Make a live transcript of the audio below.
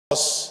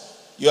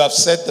You have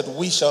said that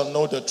we shall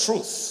know the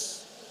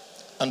truth,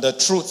 and the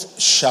truth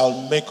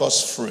shall make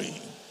us free.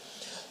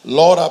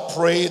 Lord, I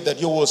pray that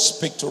you will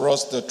speak to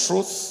us the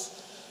truth,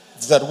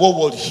 that we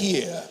will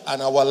hear,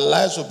 and our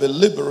lives will be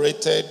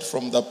liberated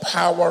from the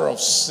power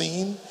of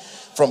sin,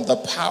 from the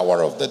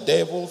power of the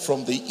devil,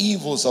 from the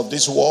evils of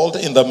this world,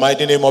 in the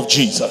mighty name of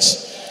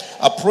Jesus.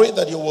 I pray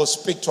that you will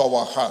speak to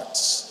our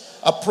hearts.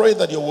 I pray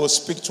that you will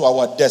speak to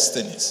our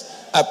destinies.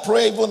 I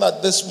pray even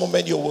at this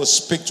moment you will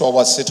speak to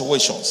our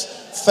situations.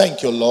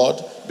 Thank you,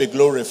 Lord. Be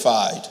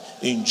glorified.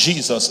 In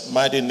Jesus'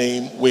 mighty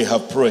name we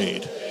have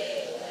prayed.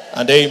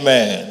 And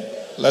amen.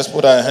 Let's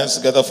put our hands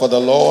together for the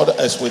Lord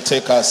as we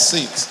take our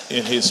seats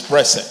in his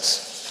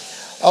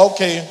presence.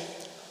 Okay,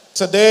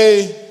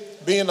 today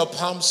being a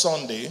Palm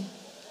Sunday,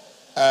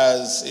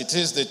 as it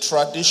is the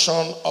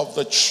tradition of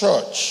the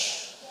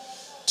church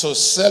to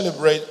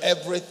celebrate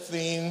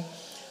everything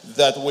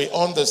that we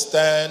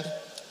understand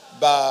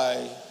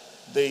by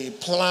the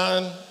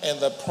plan and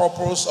the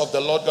purpose of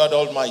the Lord God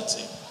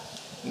Almighty.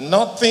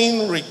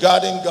 Nothing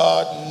regarding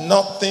God,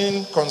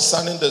 nothing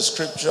concerning the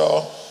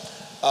scripture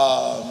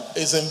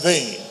is in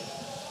vain.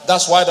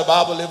 That's why the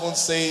Bible even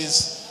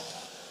says,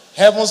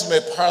 heavens may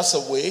pass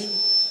away,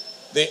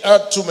 the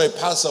earth too may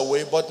pass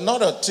away, but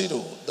not a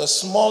tittle, the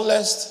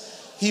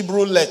smallest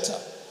Hebrew letter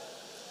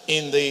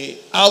in the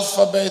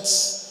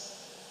alphabets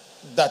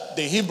that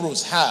the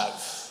Hebrews have,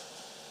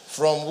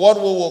 from what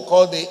we will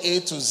call the A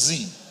to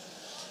Z.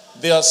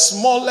 Their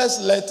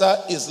smallest letter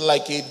is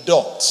like a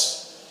dot.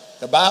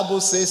 The Bible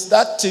says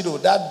that tittle,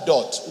 that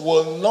dot,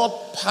 will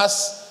not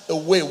pass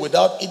away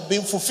without it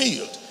being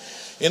fulfilled.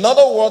 In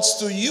other words,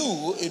 to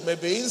you, it may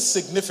be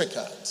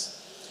insignificant,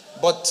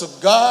 but to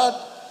God,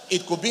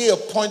 it could be a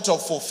point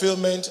of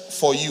fulfillment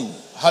for you.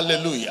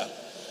 Hallelujah.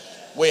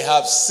 We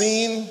have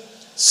seen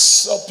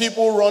some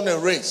people run a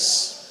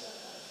race,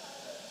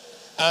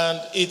 and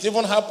it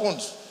even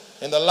happened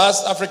in the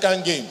last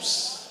African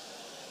Games,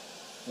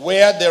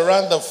 where they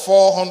ran the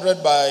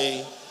 400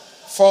 by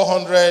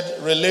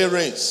 400 relay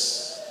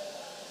race.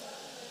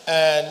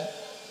 And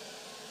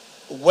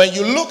when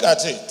you look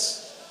at it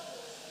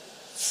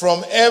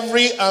from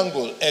every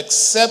angle,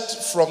 except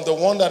from the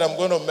one that I'm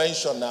going to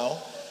mention now,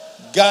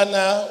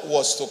 Ghana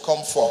was to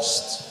come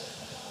first.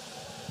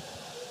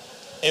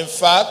 In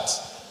fact,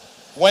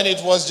 when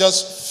it was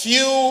just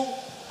few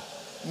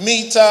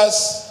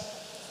meters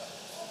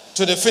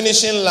to the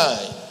finishing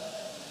line,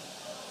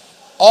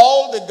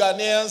 all the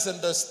Ghanaians in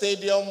the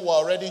stadium were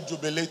already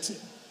jubilating.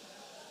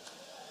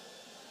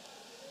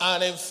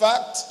 And in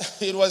fact,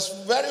 it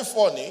was very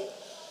funny.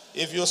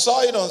 If you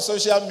saw it on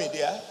social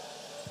media,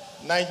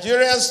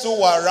 Nigerians too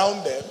were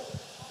around them,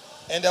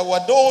 and there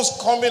were those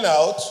coming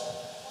out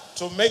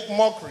to make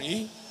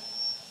mockery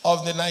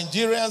of the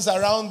Nigerians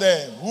around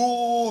them.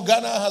 Ooh,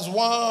 Ghana has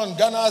won.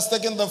 Ghana has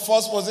taken the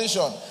first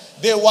position.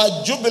 They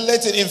were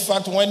jubilating. In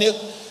fact, when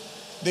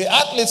the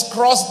athletes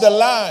crossed the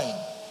line,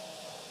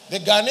 the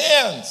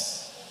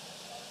Ghanaians,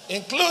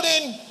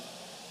 including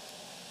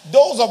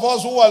those of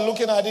us who are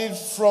looking at it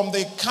from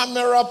the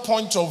camera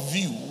point of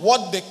view,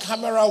 what the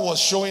camera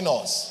was showing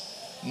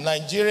us,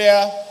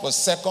 Nigeria was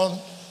second.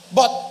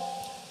 But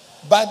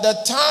by the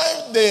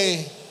time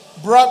they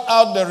brought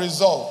out the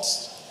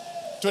results,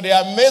 to the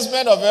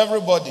amazement of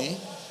everybody,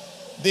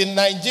 the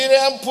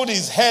Nigerian put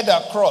his head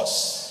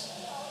across.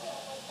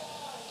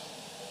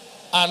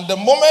 And the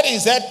moment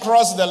his head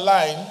crossed the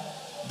line,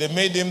 they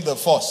made him the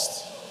first.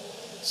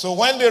 So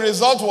when the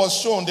result was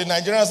shown, the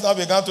Nigerians now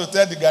began to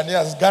tell the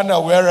Ghanaians, Ghana,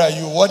 where are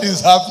you? What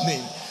is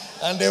happening?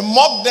 And they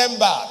mocked them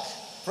back.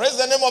 Praise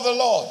the name of the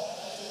Lord.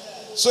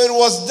 So it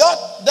was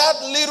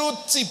that little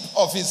tip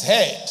of his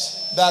head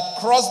that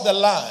crossed the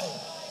line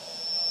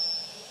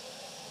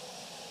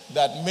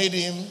that made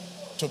him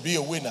to be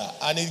a winner.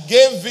 And it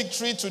gave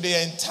victory to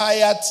the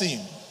entire team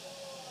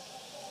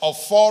of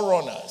 4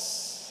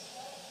 runners.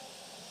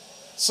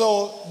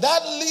 So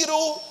that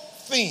little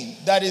thing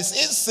that is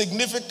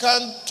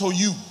insignificant to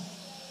you,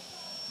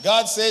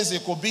 God says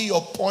it could be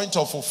your point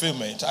of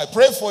fulfillment. I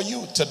pray for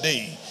you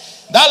today.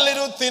 That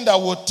little thing that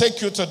will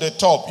take you to the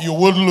top, you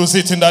will lose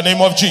it in the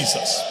name of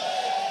Jesus.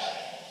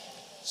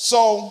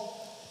 So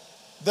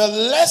the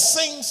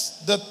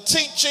lessons, the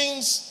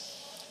teachings,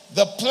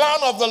 the plan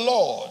of the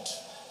Lord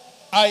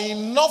are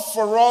enough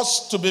for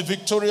us to be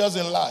victorious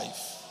in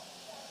life.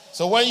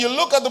 So when you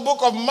look at the book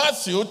of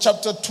Matthew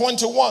chapter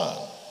 21,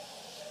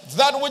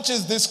 that which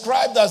is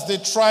described as the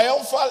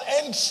triumphal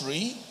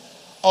entry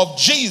of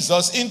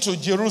Jesus into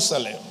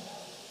Jerusalem.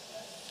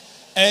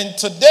 And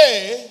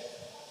today,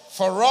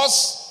 for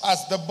us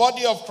as the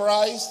body of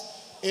Christ,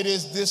 it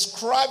is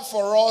described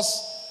for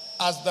us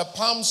as the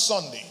Palm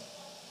Sunday.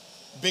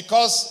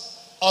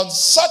 Because on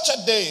such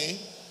a day,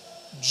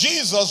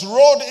 Jesus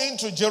rode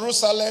into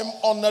Jerusalem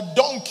on a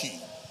donkey.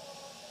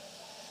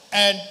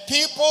 And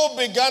people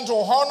began to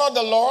honor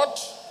the Lord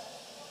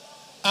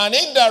and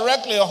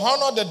indirectly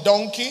honor the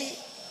donkey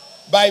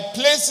by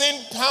placing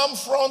palm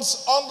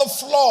fronds on the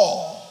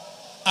floor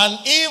and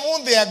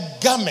even their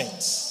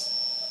garments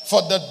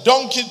for the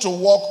donkey to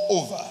walk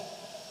over.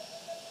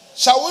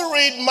 Shall we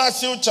read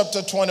Matthew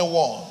chapter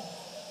 21?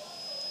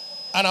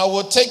 And I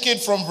will take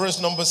it from verse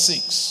number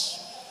 6.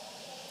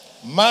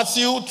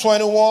 Matthew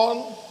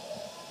 21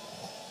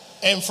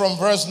 and from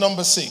verse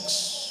number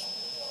 6.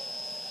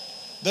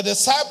 The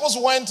disciples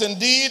went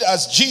indeed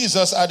as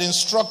Jesus had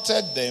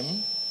instructed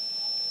them.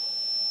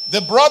 They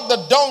brought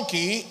the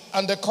donkey,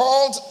 and they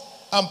called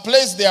and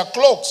placed their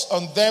cloaks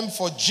on them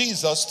for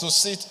Jesus to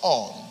sit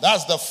on.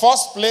 That's the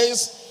first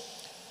place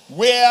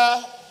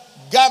where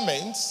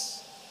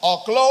garments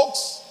or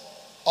cloaks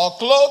or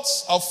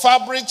clothes or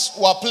fabrics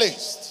were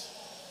placed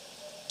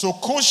to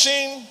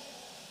cushion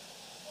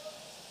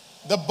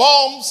the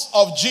bones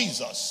of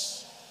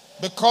Jesus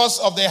because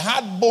of the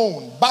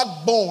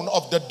backbone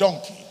of the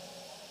donkey.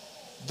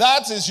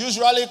 That is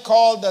usually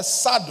called the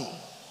saddle.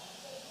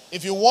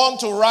 If you want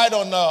to ride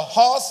on a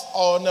horse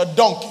or on a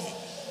donkey,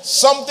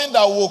 something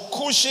that will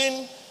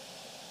cushion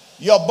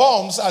your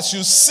bones as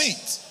you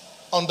sit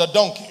on the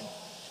donkey.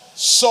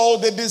 So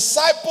the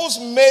disciples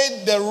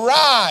made the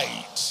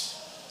ride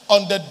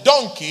on the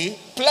donkey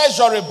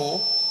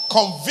pleasurable,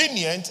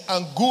 convenient,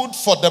 and good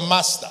for the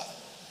master.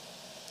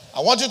 I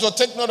want you to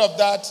take note of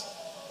that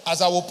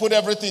as I will put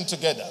everything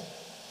together.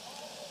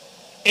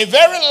 A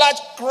very large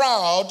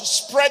crowd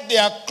spread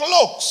their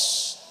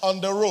cloaks on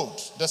the road,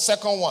 the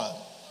second one.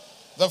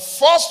 The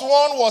first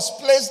one was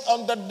placed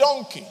on the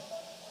donkey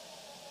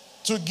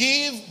to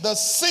give the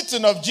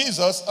sitting of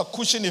Jesus a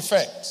cushion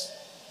effect.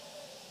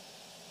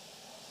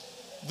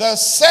 The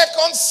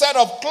second set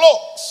of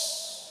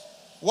cloaks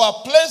were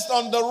placed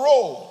on the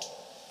road,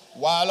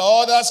 while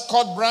others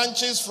cut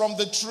branches from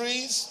the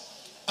trees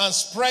and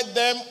spread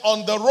them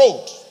on the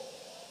road.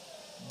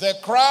 The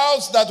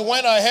crowds that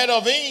went ahead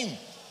of him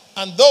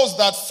and those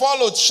that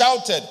followed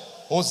shouted,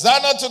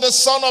 "Hosanna to the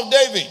Son of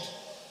David.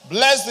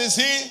 Blessed is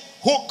he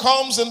who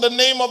comes in the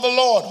name of the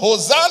Lord.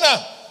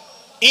 Hosanna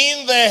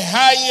in the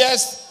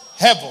highest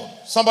heaven."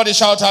 Somebody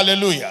shout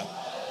hallelujah.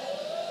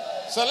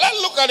 So let's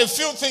look at a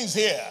few things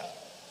here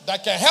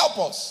that can help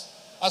us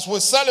as we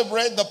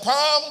celebrate the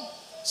Palm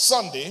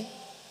Sunday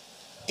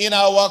in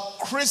our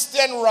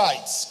Christian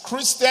rites,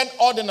 Christian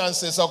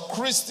ordinances, or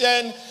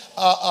Christian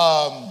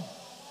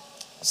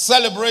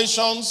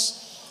celebrations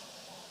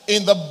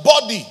in the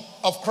body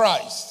of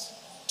Christ,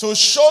 to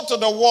show to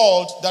the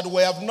world that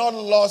we have not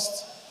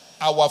lost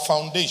our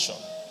foundation.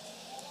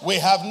 We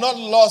have not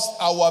lost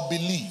our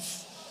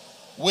belief.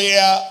 We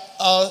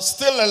are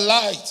still a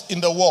light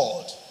in the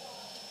world.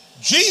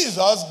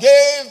 Jesus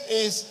gave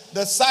his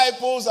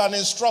disciples an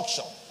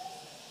instruction.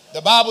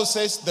 The Bible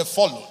says they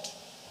followed.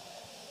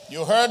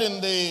 You heard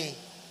in the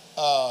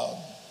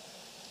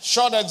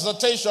short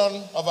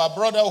exhortation of our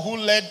brother who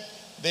led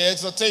the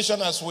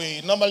exhortation, as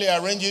we normally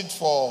arrange it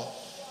for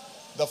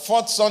the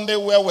fourth Sunday,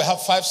 where we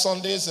have 5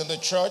 Sundays in the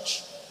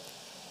church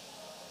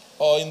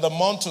or in the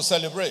month to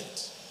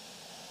celebrate.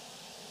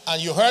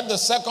 And you heard the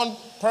second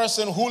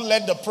person who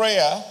led the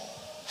prayer.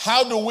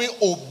 How do we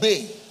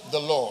obey the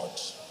Lord?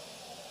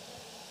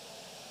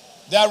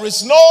 There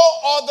is no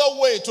other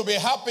way to be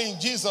happy in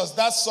Jesus,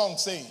 that song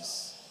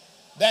says,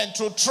 than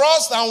to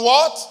trust and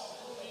what?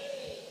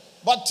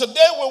 But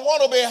today we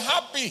want to be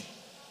happy.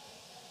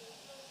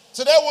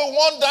 Today we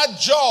want that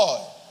joy.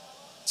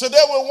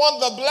 Today we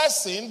want the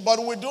blessing, but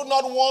we do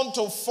not want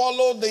to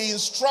follow the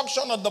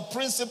instruction of the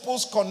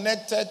principles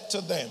connected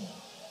to them.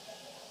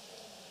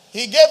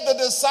 He gave the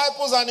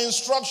disciples an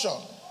instruction,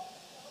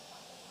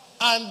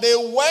 and they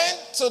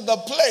went to the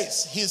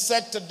place he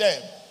said to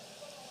them.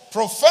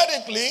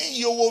 Prophetically,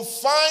 you will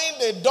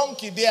find a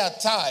donkey there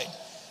tied.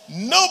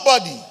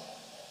 Nobody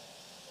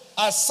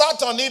has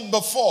sat on it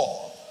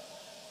before.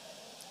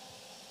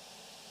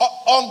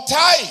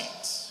 Untie it.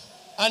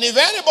 And if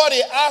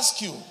anybody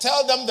asks you,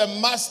 tell them the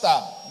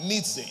master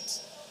needs it.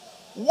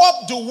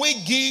 What do we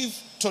give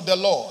to the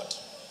Lord?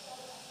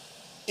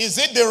 Is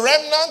it the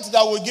remnant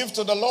that we give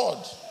to the Lord?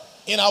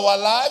 In our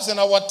lives, in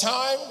our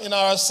time, in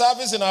our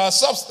service, in our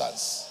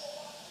substance.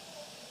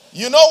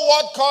 You know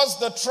what caused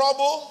the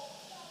trouble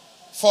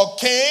for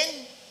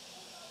Cain?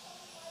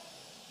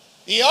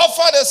 He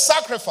offered a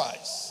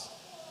sacrifice.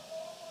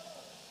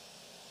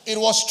 It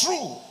was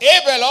true.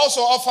 Abel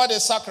also offered a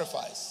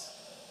sacrifice.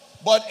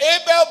 But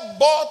Abel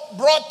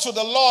brought to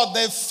the Lord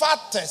the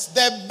fattest,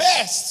 the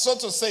best, so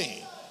to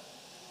say,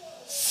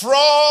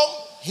 from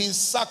his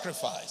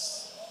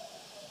sacrifice.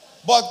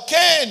 But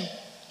Cain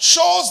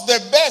chose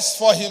the best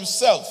for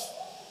himself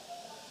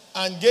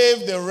and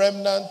gave the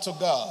remnant to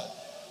God.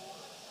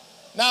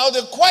 Now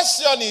the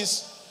question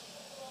is,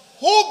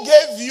 who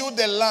gave you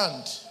the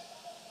land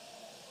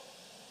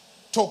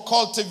to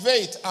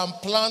cultivate and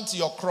plant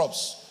your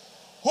crops?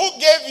 Who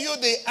gave you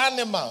the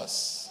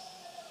animals?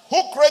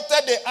 Who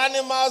created the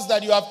animals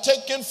that you have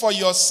taken for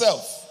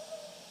yourself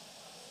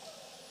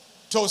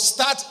to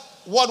start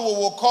what we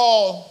will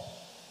call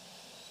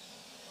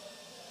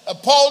a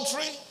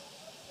poultry?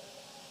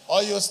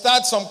 Or you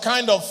start some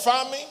kind of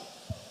farming?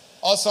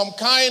 Or some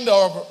kind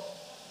of,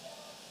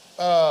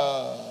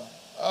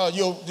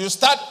 you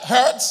start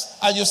herds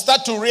and you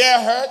start to rear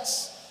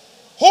herds?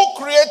 Who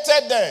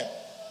created them?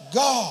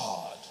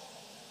 God.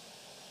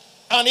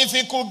 And if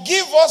he could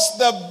give us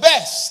the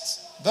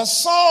best, the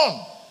sun,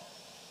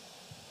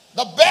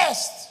 the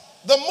best,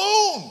 the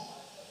moon,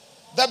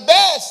 the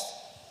best,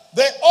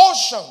 the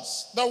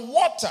oceans, the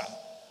water,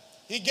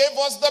 he gave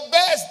us the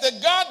best, the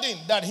garden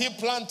that he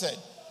planted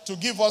to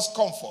give us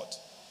comfort.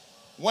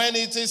 When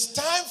it is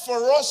time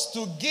for us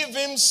to give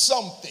him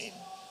something,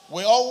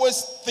 we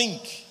always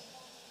think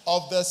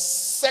of the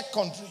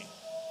secondary,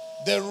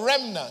 the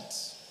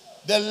remnant,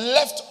 the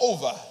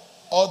leftover,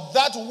 or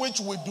that which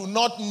we do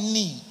not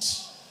need.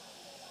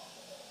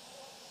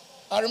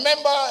 I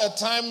remember a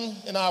time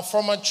in our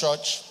former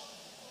church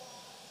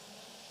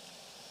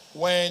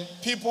when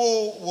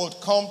people would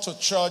come to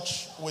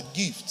church with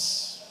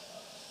gifts.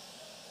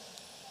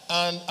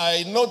 And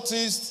I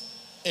noticed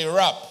a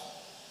wrap.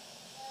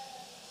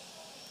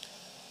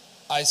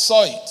 I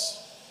saw it.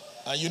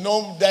 And you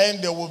know,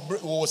 then they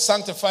will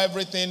sanctify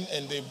everything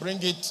and they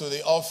bring it to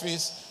the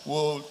office.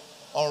 We'll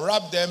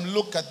unwrap them,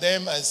 look at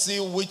them, and see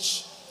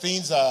which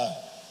things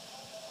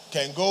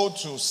can go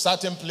to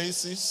certain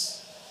places.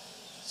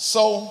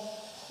 So,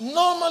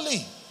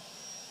 normally,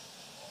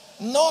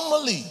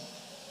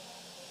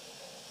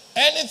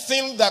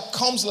 anything that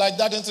comes like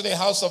that into the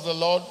house of the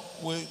Lord,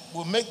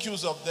 we'll make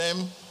use of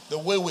them the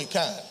way we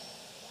can.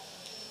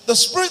 The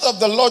Spirit of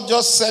the Lord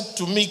just said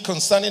to me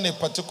concerning a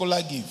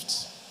particular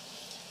gift.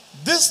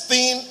 This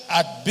thing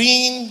had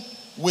been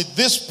with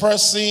this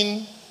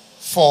person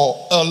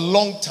for a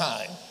long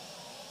time.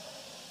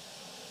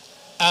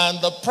 And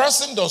the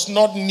person does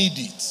not need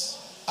it.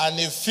 And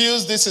he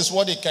feels this is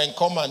what he can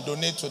come and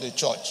donate to the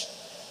church.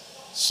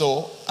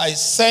 So I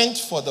sent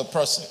for the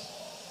person.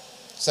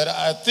 Said,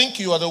 I think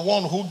you are the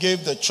one who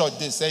gave the church.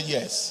 They said,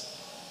 yes.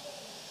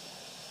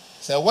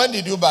 Said, when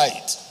did you buy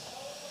it?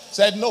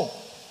 Said, no.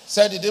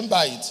 Said he didn't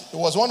buy it. It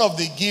was one of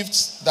the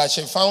gifts that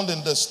she found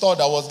in the store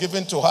that was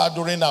given to her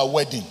during our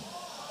wedding.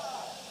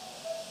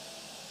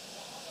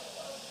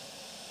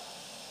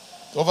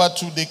 Over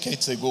 2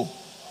 decades ago.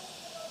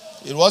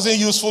 It wasn't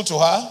useful to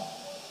her.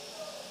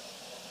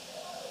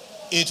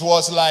 It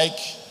was like,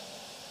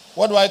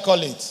 what do I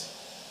call it?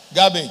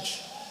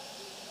 Garbage.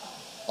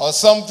 Or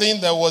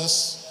something that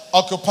was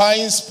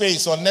occupying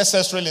space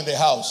unnecessarily in the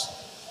house.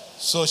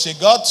 So she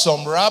got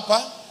some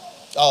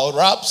wraps,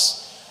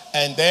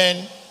 and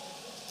then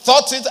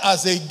thought it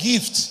as a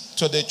gift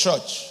to the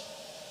church.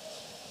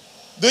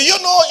 Do you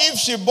know if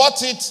she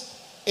bought it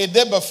a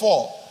day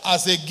before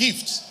as a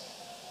gift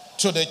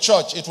to the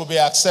church, it would be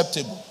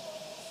acceptable?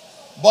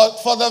 But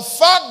for the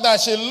fact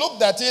that she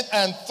looked at it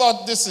and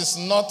thought this is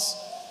not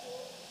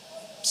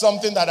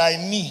something that I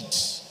need,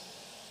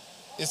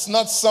 it's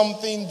not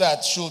something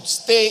that should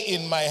stay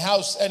in my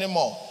house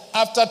anymore.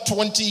 After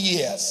 20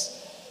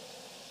 years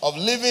of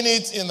leaving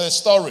it in the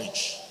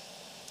storage,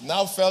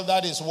 now felt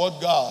that is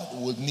what God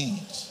would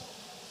need.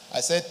 I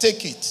said,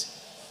 take it.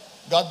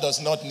 God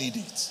does not need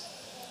it.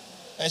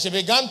 And she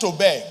began to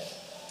beg.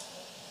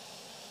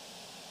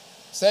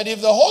 Said,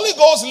 if the Holy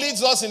Ghost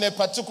leads us in a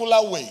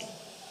particular way,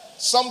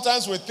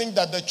 sometimes we think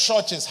that the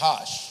church is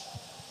harsh.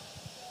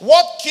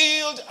 What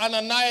killed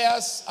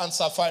Ananias and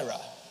Sapphira?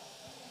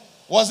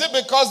 Was it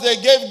because they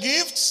gave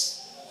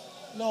gifts?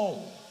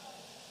 No.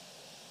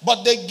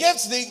 But they gave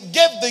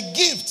the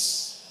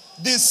gifts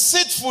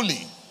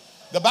deceitfully.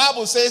 The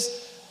Bible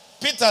says,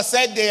 Peter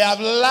said they have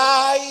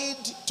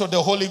lied to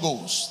the Holy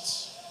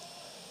Ghost.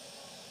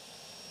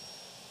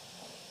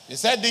 He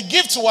said the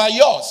gifts were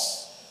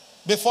yours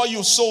before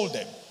you sold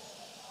them.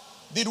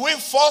 Did we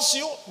force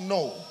you?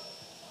 No.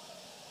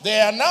 They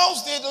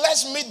announced it,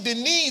 let's meet the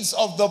needs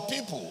of the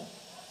people.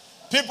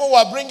 People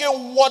were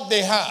bringing what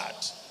they had.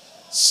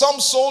 Some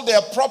sold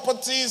their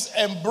properties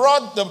and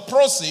brought the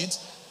proceeds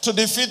to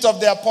the feet of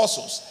the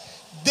apostles.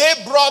 They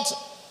brought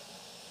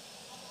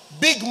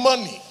big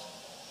money.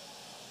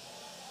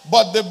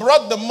 But they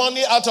brought the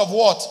money out of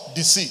what?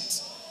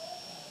 Deceit.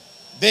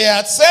 They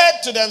had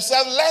said to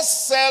themselves,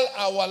 let's sell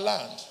our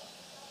land.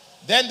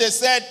 Then they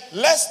said,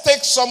 let's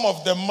take some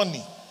of the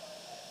money.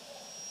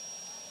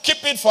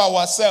 Keep it for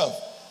ourselves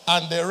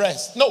and the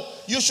rest. No,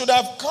 you should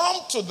have come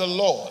to the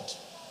Lord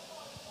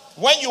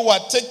when you were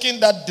taking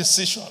that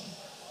decision.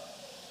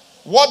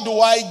 What do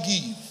I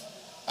give?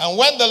 And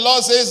when the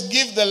Lord says,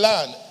 give the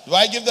land, do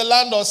I give the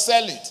land or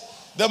sell it?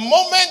 The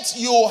moment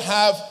you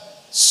have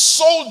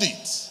sold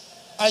it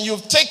and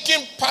you've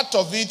taken part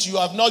of it, you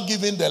have not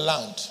given the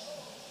land.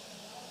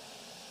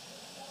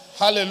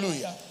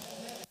 Hallelujah.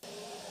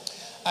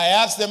 I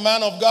asked the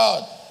man of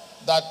God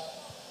that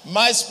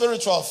my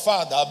spiritual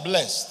father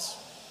blessed.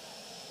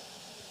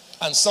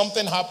 And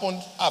something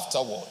happened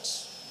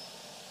afterwards.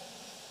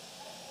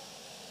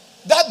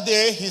 That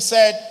day, he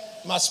said,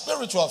 my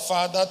spiritual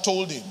father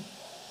told him,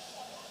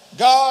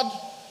 God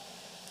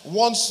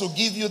wants to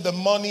give you the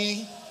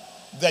money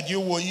that you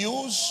will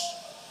use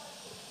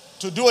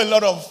to do a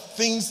lot of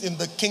things in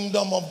the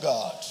kingdom of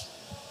God.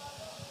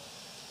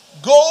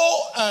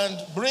 Go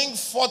and bring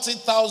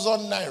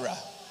 40,000 naira.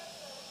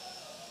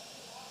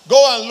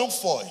 Go and look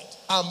for it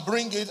and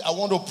bring it. I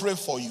want to pray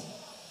for you.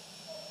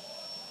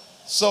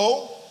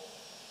 So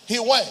he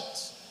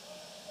went,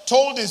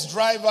 told his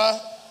driver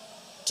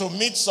to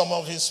meet some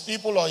of his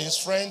people or his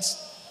friends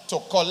to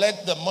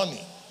collect the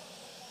money.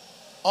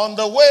 On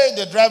the way,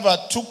 the driver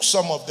took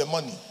some of the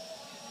money.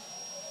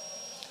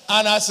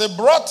 And as he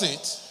brought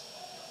it,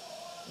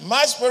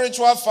 my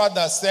spiritual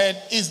father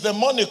said, "Is the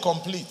money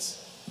complete?"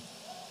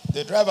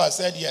 The driver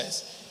said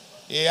yes.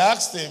 He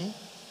asked him,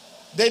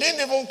 they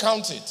didn't even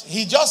count it.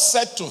 He just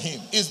said to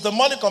him, "Is the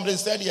money complete?" He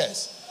said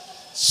yes.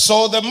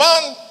 So the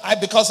man,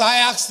 because I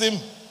asked him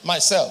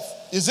myself,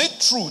 "Is it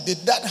true?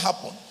 Did that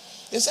happen?"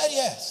 He said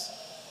yes.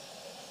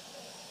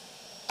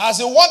 As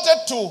he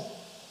wanted to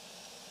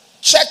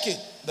check it,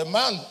 the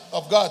man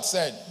of God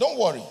said, "Don't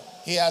worry.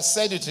 He has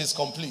said it is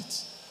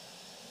complete.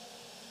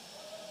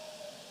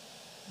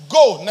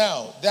 Go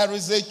now. There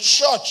is a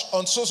church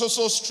on so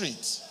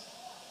street.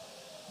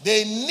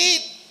 They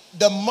need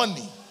the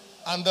money,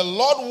 and the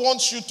Lord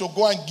wants you to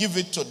go and give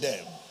it to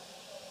them."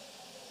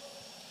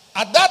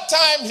 At that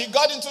time, he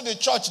got into the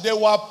church. They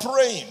were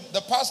praying.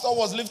 The pastor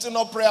was lifting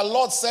up prayer.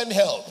 "Lord, send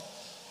help.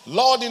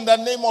 Lord, in the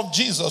name of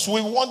Jesus,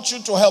 we want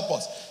you to help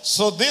us."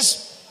 So this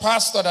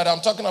pastor that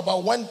I'm talking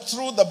about went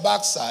through the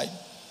backside,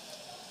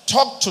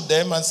 talked to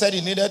them, and said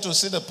he needed to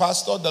see the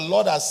pastor. The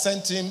Lord has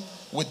sent him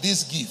with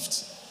this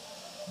gift,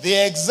 the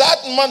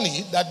exact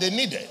money that they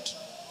needed.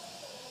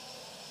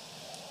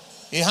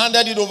 He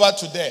handed it over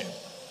to them.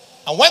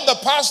 And when the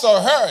pastor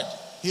heard,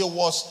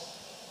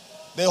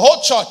 the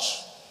whole church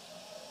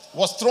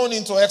was thrown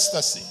into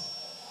ecstasy.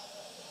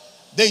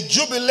 They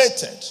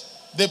jubilated.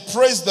 They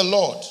praised the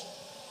Lord.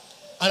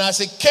 And as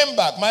he came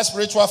back, my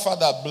spiritual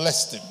father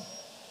blessed him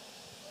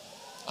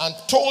and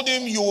told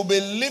him, "You will be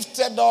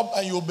lifted up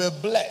and you will be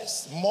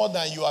blessed more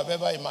than you have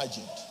ever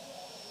imagined.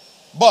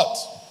 But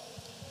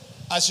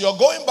as you're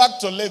going back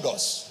to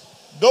Lagos,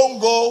 don't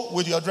go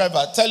with your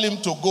driver. Tell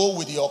him to go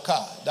with your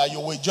car, that you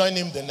will join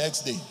him the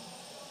next day."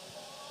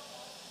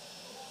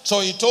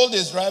 So he told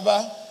his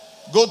driver,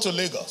 "Go to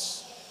Lagos.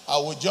 I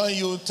will join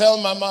you. Tell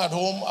Mama at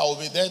home I will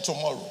be there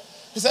tomorrow."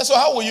 He said, "So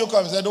how will you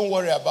come?" He said, "Don't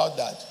worry about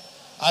that."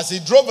 As he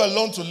drove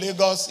alone to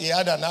Lagos, he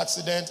had an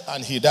accident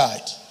and he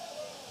died.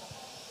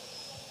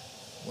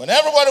 When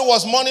everybody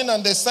was mourning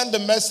and they sent the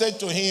message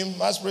to him,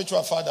 my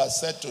spiritual father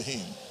said to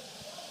him,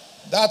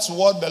 "That's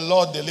what the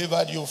Lord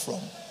delivered you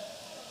from.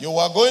 You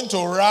were going to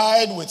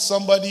ride with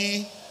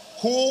somebody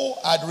who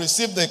had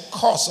received a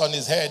curse on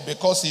his head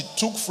because he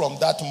took from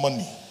that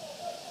money."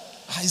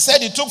 He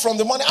said he took from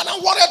the money, and I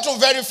wanted to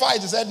verify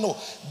it. He said, "No,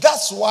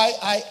 that's why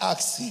I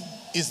asked him,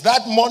 is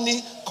that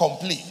money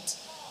complete?"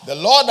 The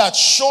Lord had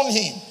shown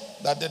him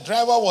that the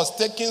driver was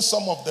taking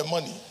some of the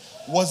money.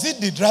 Was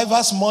it the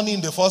driver's money in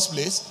the first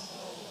place?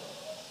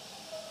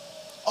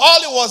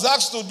 All he was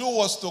asked to do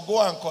was to go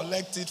and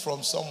collect it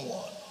from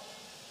someone.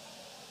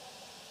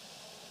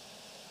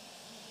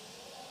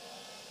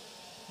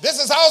 This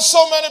is how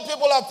so many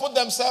people have put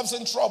themselves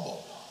in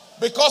trouble.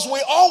 Because we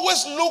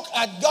always look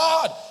at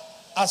God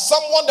as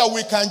someone that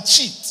we can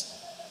cheat,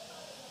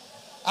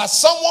 as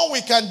someone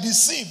we can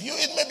deceive.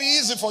 It may be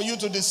easy for you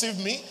to deceive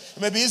me.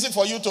 It may be easy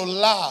for you to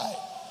lie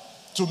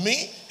to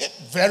me. It's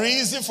very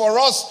easy for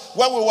us.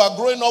 When we were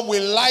growing up, we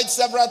lied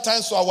several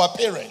times to our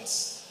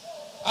parents.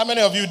 How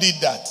many of you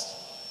did that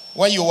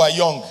when you were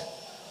young?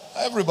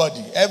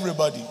 Everybody.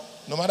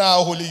 No matter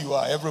how holy you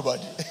are,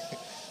 everybody.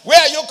 Where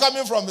are you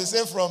coming from? They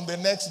say from the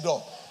next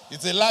door.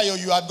 It's a lie.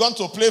 You had gone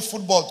to play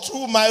football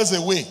 2 miles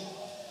away.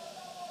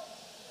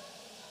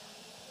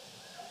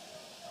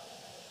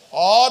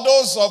 All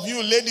those of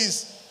you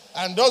ladies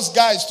and those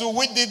guys too,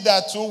 we did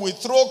that too. We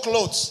throw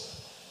clothes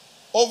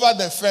over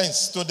the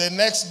fence to the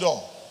next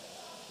door.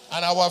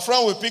 And our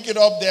friend will pick it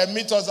up there,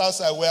 meet us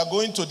outside. We are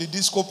going to the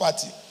disco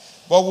party.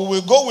 But we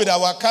will go with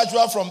our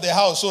casual from the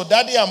house. So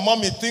daddy and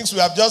mommy thinks we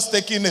have just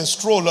taken a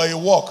stroll or a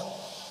walk.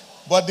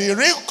 But the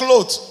real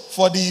clothes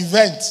for the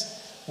event,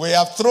 we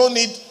have thrown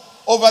it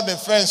over the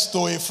fence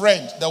to a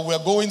friend that we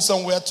are going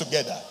somewhere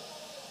together.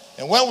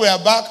 And when we are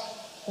back,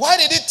 "Why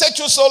did it take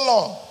you so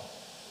long?"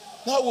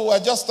 "No, we were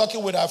just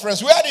talking with our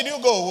friends." "Where did you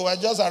go?" "We were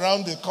just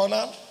around the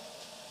corner."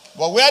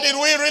 "But where did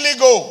we really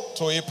go?"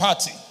 "To a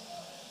party."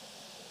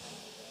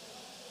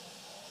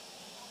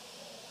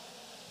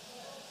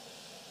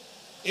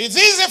 It's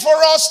easy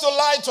for us to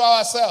lie to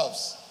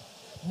ourselves,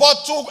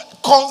 but to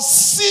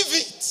conceive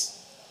it,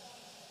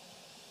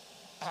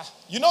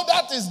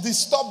 that is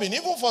disturbing.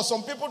 Even for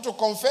some people to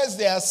confess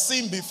their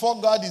sin before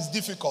God is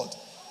difficult.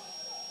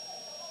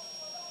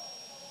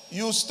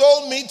 You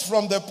stole meat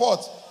from the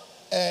pot.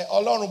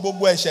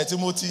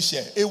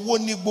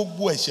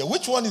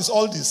 Which one is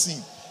all the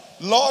sin?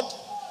 "Lord,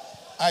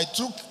 I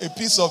took a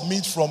piece of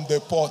meat from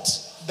the pot."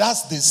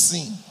 That's the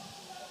sin.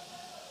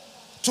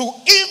 To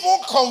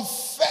even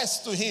confess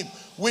to him,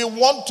 we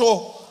want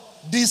to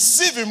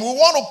deceive him. We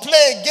want to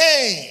play a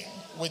game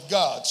with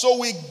God. So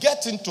we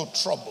get into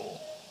trouble.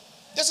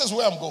 This is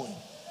where I'm going.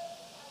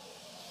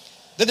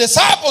 The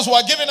disciples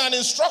were given an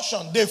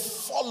instruction. They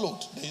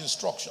followed the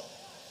instruction.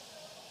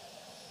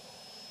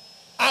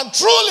 And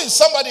truly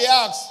somebody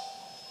asked,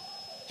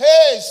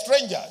 "Hey,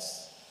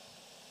 strangers,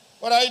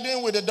 what are you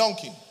doing with the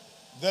donkey?"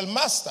 "The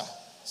master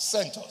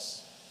sent us.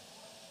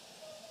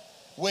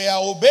 We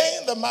are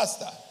obeying the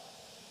master.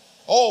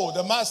 Oh,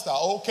 the master,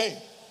 okay.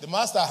 The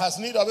master has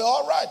need of it.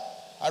 All right.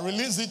 I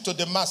release it to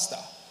the master.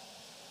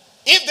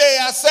 If they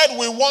had said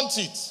we want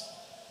it,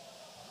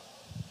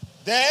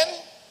 then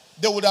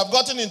they would have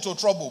gotten into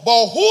trouble.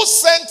 But who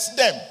sent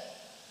them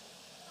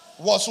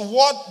was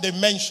what they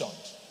mentioned.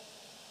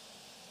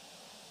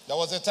 There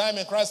was a time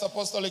in Christ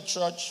Apostolic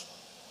Church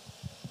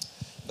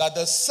that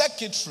the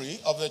secretary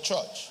of the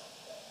church,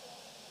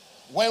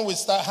 when we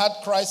had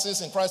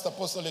crisis in Christ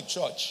Apostolic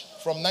Church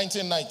from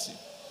 1990,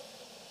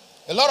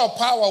 a lot of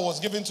power was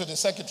given to the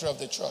secretary of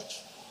the church.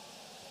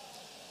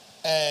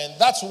 And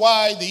that's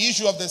why the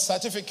issue of the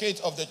certificate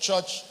of the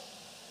church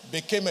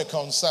became a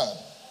concern.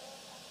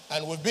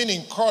 And we've been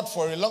in court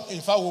for a long,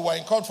 in fact, we were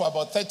in court for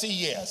about 30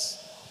 years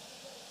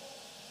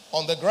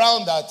on the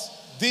ground that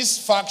this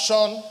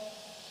faction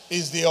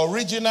is the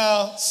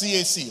original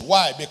CAC.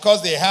 Why?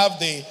 Because they have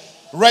the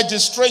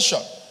registration,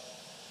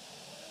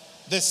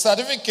 the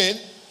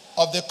certificate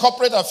of the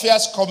Corporate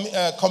Affairs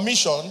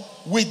Commission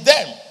with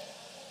them.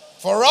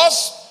 For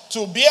us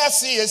to be a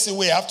CAC,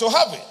 we have to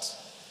have it.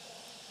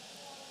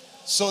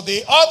 So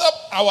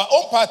our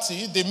own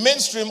party, the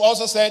mainstream,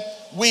 also said,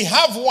 we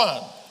have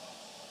one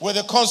with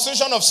the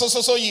constitution of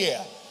so year.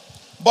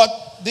 But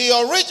the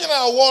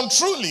original one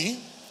truly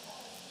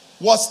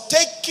was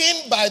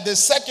taken by the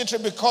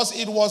secretary because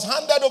it was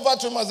handed over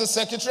to him as the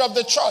secretary of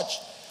the church.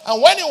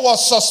 And when it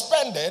was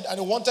suspended and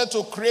he wanted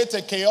to create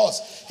a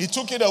chaos, he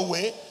took it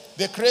away.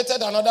 They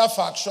created another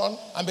faction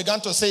and began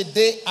to say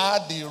they are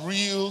the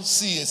real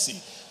CAC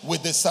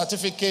with the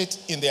certificate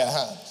in their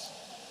hands.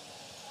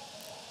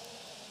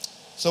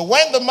 So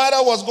when the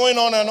matter was going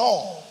on and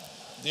on,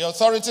 the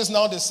authorities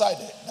now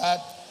decided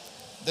that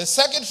the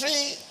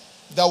secretary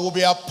that will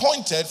be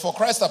appointed for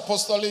Christ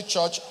Apostolic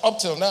Church up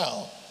till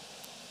now,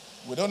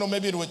 we don't know,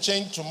 maybe it will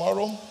change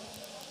tomorrow,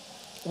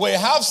 will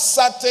have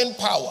certain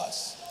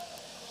powers.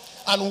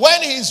 And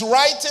when he's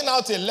writing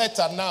out a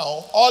letter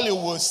now, all he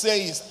will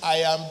say is, I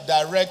am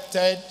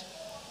directed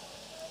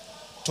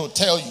to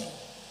tell you.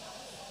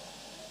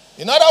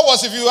 In other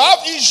words, if you have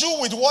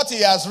issue with what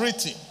he has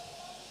written,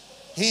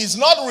 he is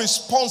not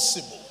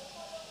responsible.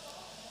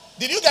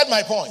 Did you get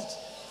my point?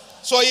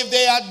 So if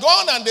they had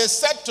gone and they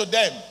said to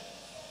them,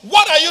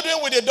 what are you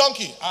doing with the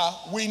donkey?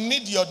 We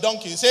need your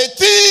donkey. Say,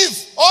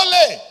 thief,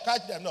 ole,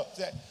 catch them. No,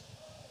 say,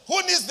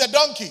 who needs the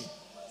donkey?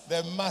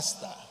 The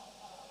master.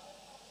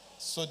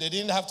 So they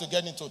didn't have to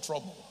get into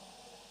trouble.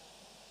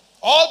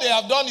 All they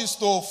have done is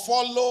to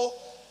follow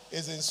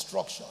his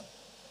instruction.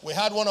 We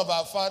had one of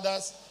our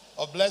fathers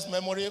of blessed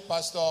memory,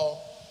 Pastor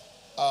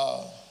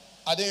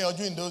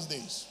Adeyanju, in those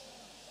days.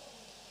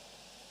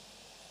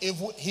 If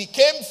he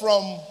came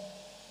from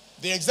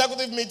the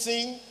executive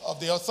meeting of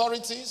the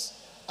authorities,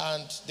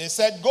 and they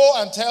said, go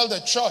and tell the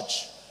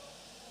church,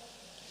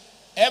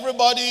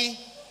 everybody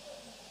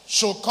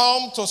should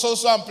come to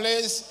so-so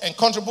place and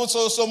contribute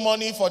so-so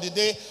money for the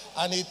day.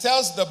 And he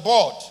tells the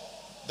board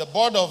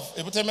of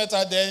Ebute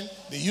Metta then,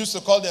 they used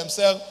to call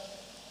themselves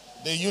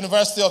the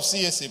University of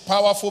CAC,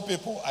 powerful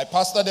people. I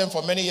pastored them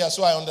for many years,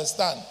 so I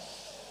understand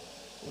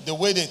the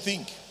way they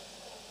think.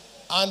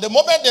 And the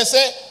moment they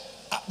say,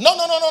 no,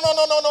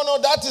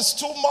 that is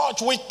too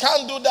much, we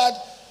can't do that,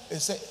 they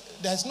say,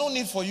 there's no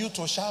need for you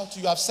to shout.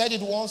 You have said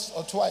it once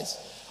or twice.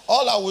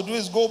 All I will do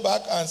is go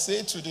back and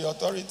say to the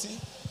authority,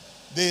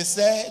 they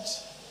said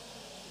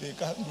they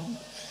can't do it.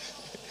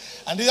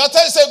 And the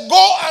authority said,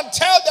 go and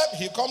tell them.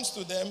 He comes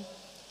to them.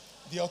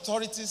 The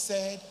authority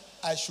said,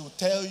 I should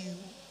tell you.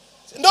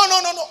 Said,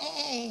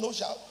 no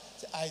shout.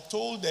 Said, I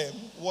told them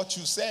what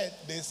you said.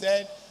 They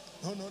said,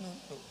 no.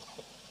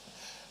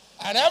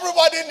 And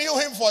everybody knew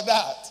him for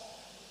that.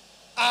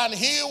 And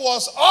he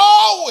was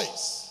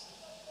always,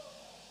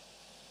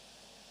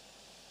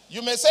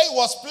 you may say he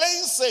was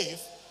playing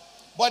safe,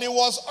 but he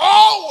was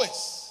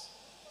always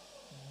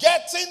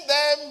getting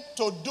them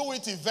to do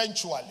it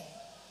eventually.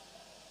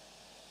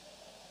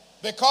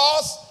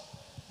 Because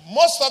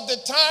most of the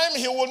time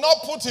he will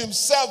not put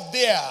himself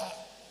there.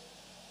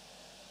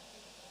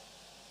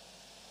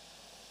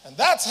 And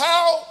that's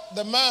how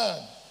the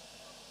man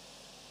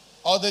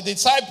or the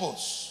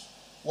disciples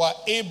were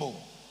able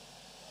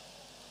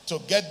to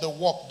get the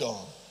work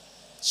done.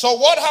 So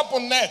what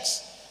happened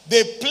next?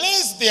 They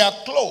placed their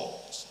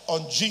clothes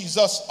on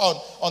Jesus,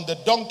 on the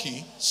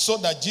donkey, so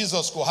that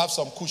Jesus could have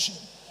some cushion.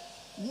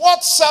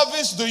 What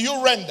service do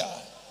you render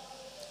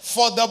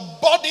for the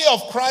body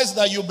of Christ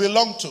that you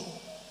belong to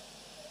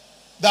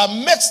that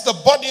makes the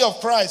body of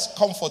Christ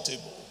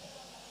comfortable?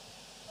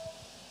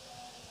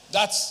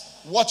 That's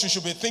what you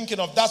should be thinking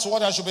of. That's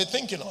what I should be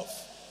thinking of.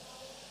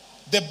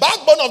 The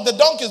backbone of the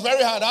donkey is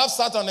very hard. I've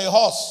sat on a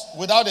horse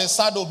without a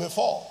saddle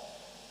before.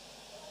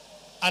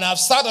 And I've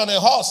sat on a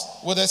horse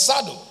with a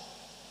saddle.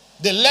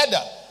 The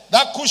leather,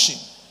 that cushion.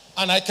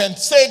 And I can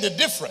say the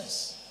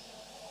difference.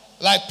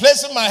 Like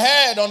placing my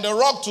head on the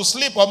rock to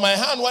sleep, or my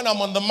hand when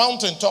I'm on the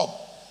mountaintop.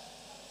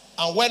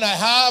 And when I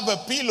have a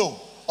pillow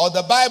or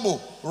the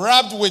Bible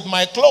wrapped with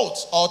my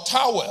clothes or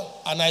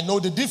towel, and I know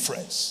the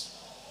difference.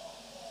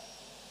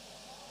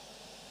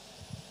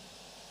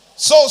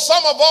 So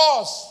some of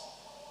us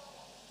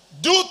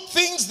do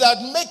things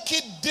that make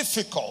it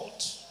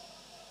difficult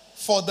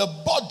for the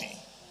body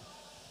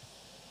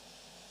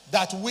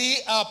that we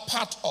are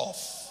part of.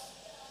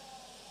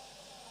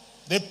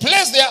 They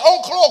place their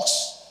own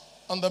cloaks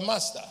on the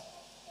master,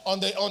 on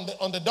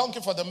the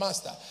donkey for the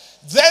master.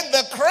 Then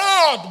the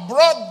crowd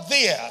brought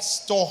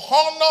theirs to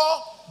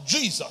honor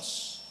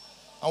Jesus.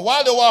 And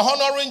while they were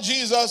honoring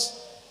Jesus,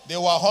 they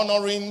were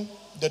honoring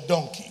the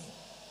donkey.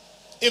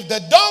 If the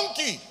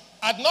donkey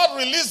had not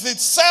released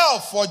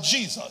itself for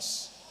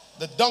Jesus,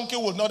 the donkey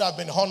would not have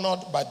been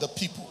honored by the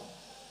people.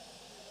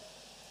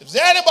 If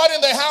there's anybody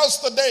in the house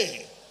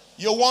today,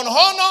 you want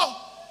honor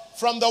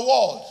from the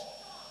world,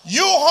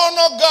 you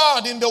honor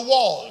God in the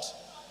world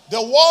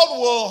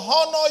will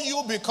honor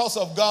you because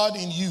of God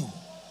in you.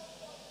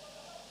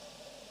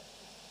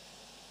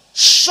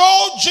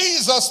 Show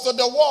Jesus to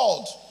the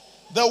world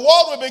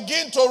will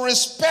begin to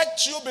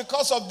respect you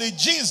because of the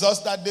Jesus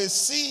that they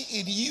see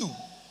in you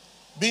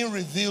being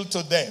revealed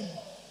to them.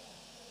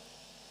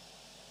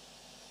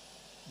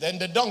 Then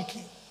the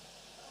donkey.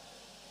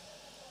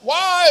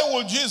 Why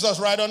would Jesus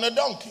ride on a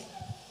donkey?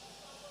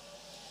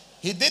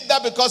 He did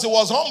that because he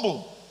was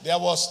humble. There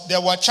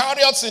were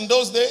chariots in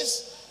those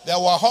days. There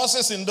were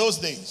horses in those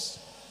days.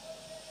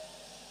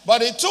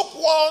 But he took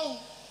one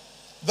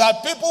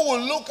that people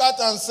will look at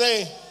and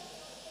say,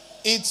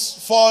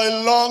 it's for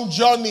a long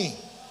journey.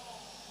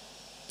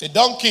 The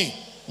donkey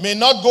may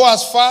not go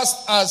as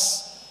fast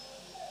as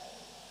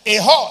a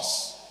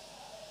horse,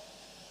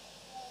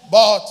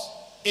 but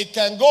it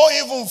can go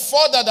even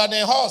further than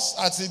a horse.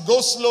 As it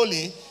goes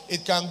slowly,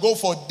 it can go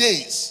for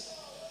days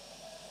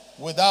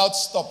without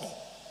stopping.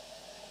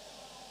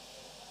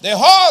 The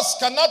horse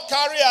cannot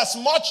carry as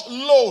much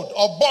load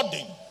or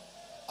burden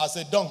as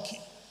a donkey,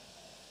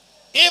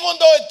 even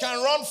though it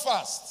can run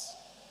fast.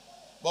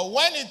 But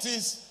when it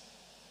is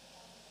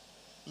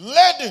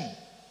laden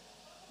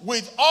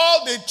with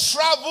all the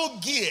travel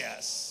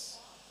gears,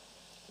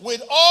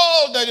 with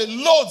all the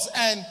loads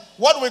and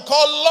what we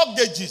call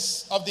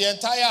luggages of the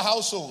entire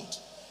household,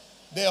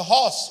 the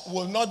horse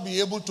will not be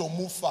able to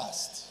move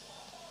fast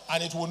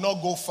and it will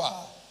not go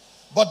far.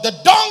 But the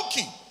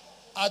donkey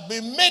had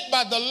been made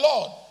by the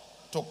Lord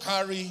to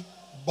carry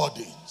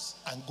burdens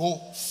and go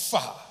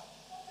far,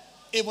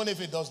 even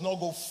if it does not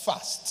go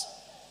fast.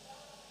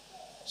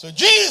 So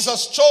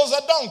Jesus chose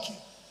a donkey.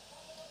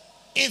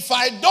 If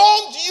I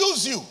don't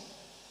use you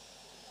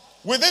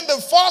within the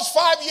first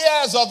 5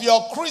 years of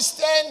your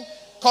Christian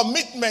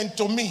commitment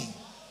to me,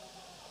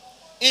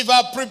 if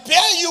I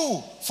prepare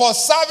you for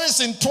service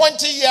in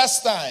 20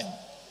 years' time,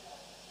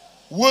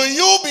 will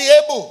you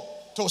be able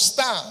to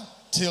stand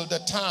till the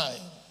time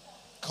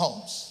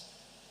comes?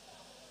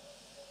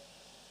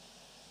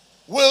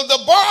 Will the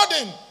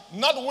burden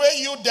not weigh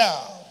you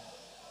down?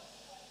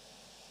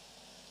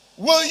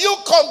 Will you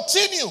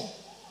continue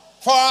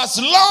for as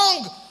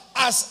long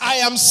as I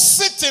am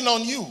sitting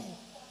on you,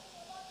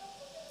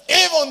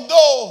 even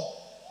though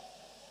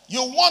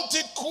you want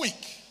it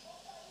quick?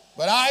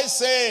 But I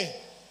say,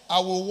 I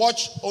will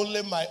watch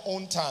only my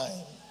own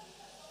time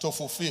to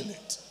fulfill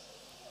it.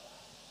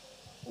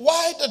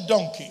 Why the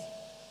donkey?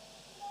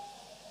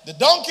 The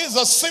donkey is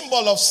a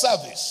symbol of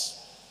service.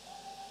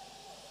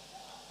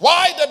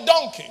 Why the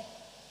donkey?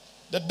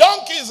 The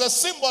donkey is a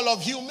symbol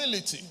of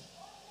humility.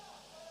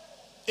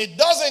 It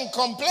doesn't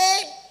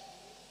complain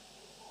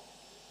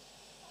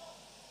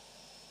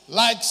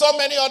like so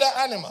many other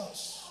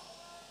animals.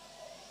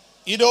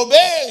 It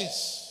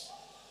obeys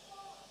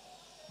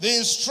the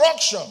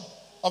instruction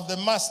of the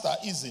master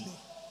easily.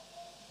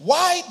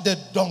 Why the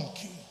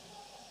donkey?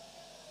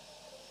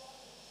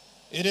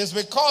 It is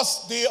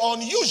because the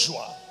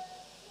unusual,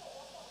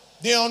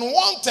 the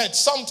unwanted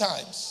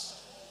sometimes,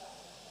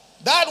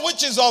 that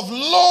which is of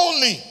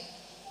lowly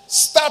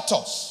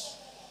status,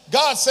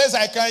 God says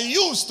I can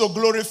use to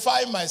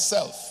glorify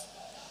myself.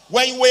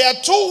 When we are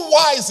too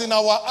wise in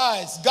our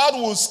eyes, God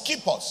will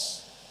skip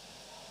us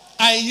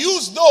and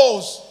use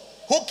those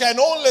who can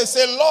only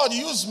say, Lord,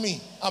 use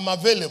me, I'm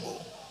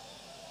available.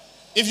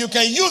 If you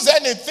can use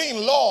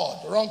anything, Lord,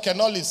 Ron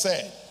Kenoli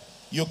said,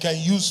 you can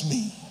use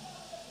me.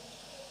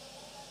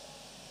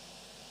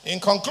 In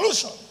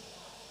conclusion,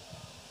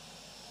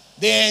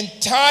 the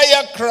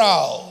entire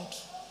crowd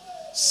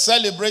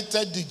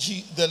celebrated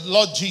the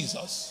Lord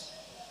Jesus.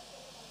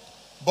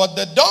 But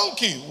the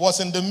donkey was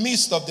in the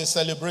midst of the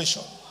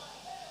celebration.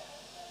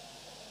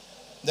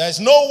 There is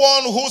no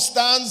one who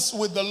stands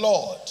with the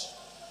Lord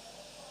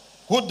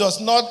who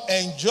does not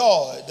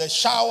enjoy the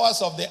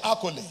showers of the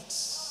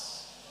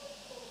accolades,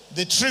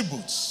 the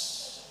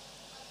tributes.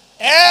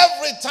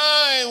 Every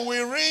time we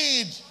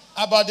read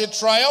about the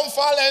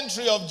triumphal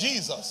entry of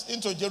Jesus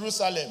into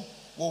Jerusalem,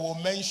 we will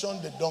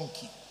mention the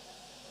donkey.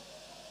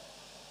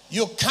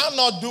 You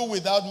cannot do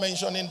without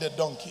mentioning the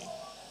donkey.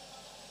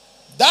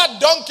 That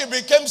donkey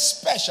became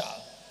special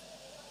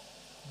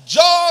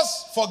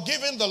just for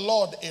giving the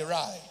Lord a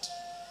ride.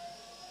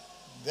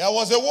 There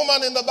was a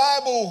woman in the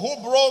Bible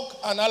who broke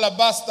an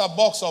alabaster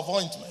box of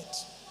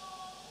ointment.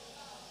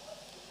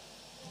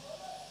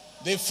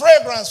 The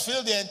fragrance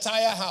filled the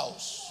entire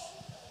house.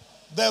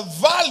 The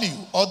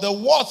value or the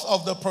worth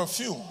of the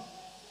perfume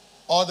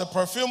or the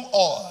perfume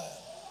oil,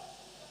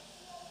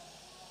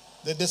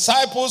 the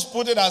disciples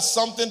put it as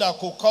something that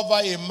could cover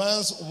a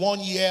man's 1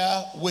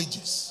 year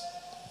wages.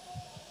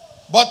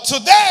 But to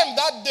them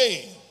that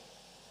day,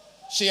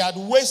 she had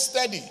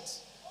wasted it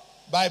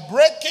by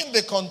breaking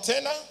the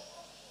container,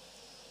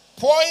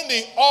 pouring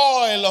the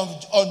oil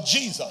on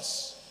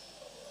Jesus'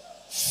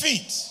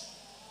 feet.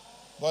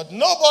 But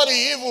nobody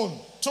even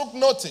took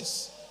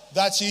notice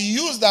that she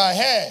used her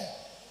hair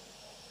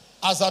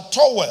as a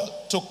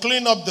towel to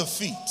clean up the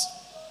feet.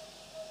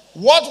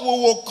 What we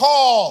will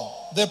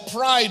call the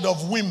pride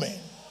of women,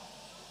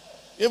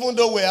 even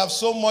though we have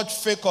so much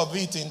fake of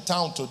it in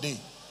town today.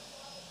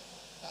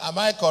 Am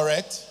I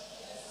correct?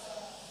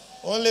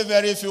 Only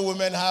very few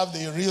women have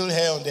the real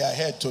hair on their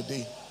head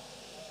today.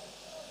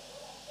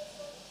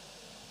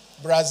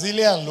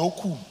 Brazilian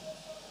loku.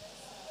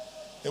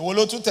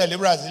 Ewolo to tell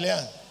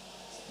Brazilian.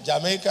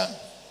 Jamaica.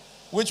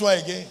 Which one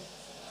again?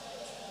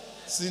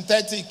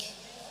 Synthetic.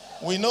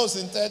 We know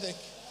synthetic.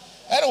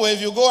 Anyway,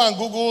 if you go and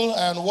Google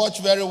and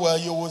watch very well,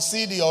 you will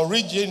see the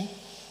origin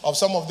of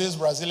some of this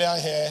Brazilian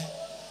hair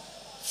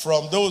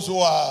from those who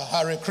are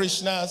Hare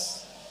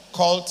Krishnas,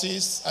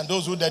 cultists, and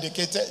those who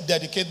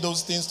dedicate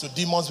those things to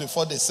demons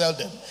before they sell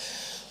them.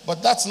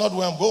 But that's not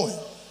where I'm going.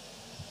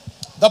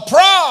 The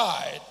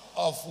pride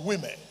of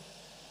women.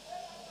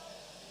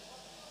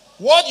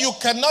 What you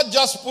cannot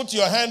just put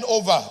your hand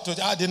over to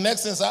the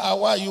next thing is,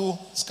 why are you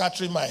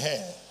scattering my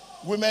hair?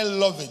 Women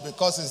love it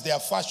because it's their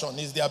fashion,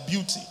 it's their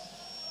beauty,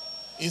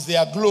 it's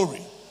their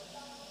glory.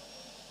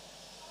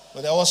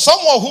 But there was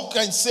someone who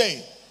can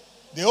say,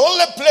 the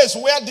only place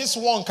where this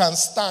one can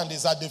stand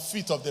is at the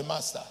feet of the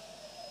master.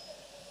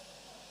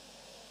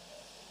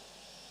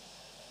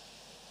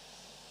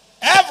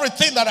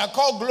 Everything that I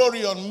call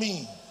glory on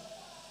me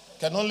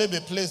can only be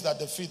placed at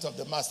the feet of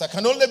the master,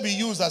 can only be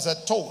used as a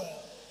towel.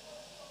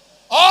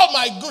 All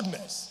my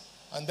goodness.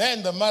 And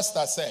then the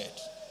master said,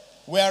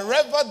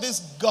 wherever this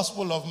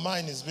gospel of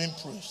mine is being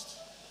preached,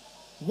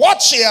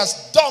 what she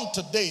has done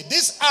today,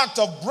 this act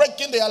of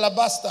breaking the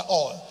alabaster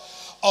oil,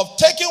 of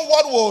taking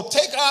what will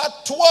take her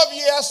 12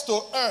 years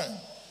to earn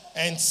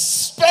and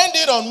spend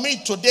it on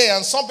me today,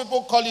 and some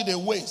people call it a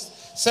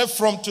waste, say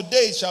from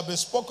today it shall be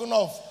spoken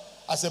of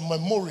as a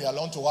memorial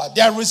unto her.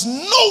 There is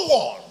no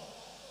one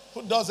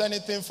who does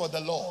anything for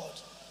the Lord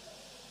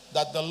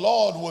that the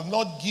Lord will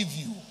not give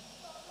you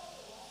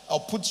or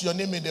put your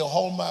name in the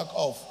hallmark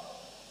of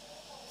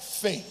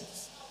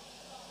faith,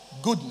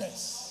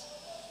 goodness,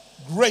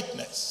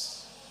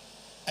 greatness,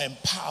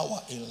 and power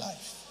in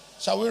life.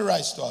 Shall we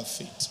rise to our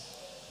feet?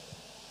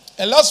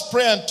 And let's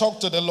pray and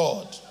talk to the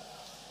Lord.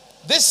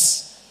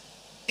 This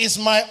is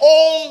my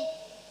own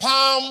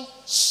Palm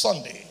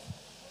Sunday.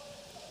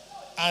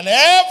 And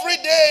every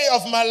day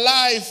of my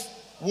life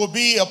will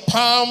be a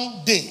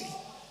palm day.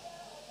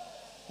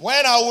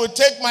 When I will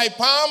take my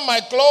palm, my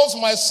clothes,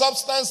 my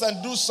substance,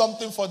 and do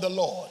something for the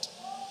Lord.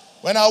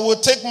 When I will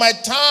take my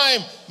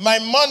time, my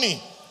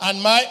money,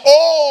 and my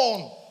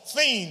own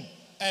thing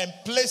and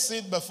place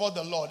it before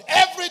the Lord.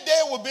 Every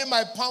day will be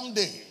my palm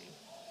day.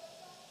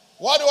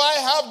 What do I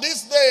have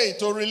this day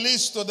to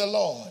release to the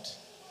Lord?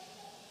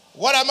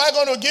 What am I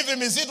going to give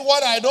him? Is it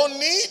what I don't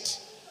need?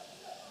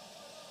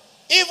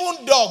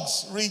 Even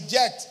dogs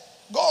reject.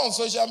 Go on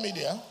social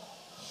media.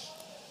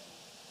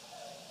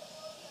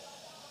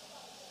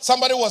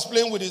 Somebody was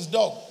playing with his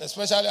dog,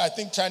 especially I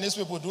think Chinese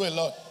people do a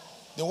lot.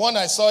 The one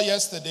I saw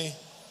yesterday,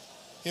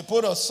 he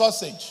put a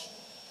sausage,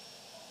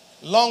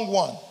 long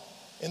one,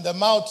 in the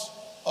mouth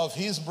of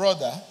his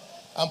brother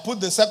and put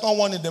the second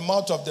one in the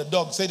mouth of the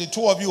dog. Say, the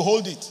two of you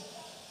hold it.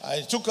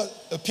 I took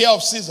a pair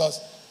of scissors,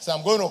 so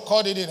I'm going to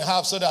cut it in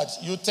half so that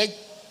you take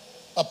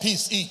a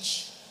piece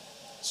each.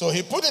 So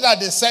he put it at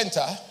the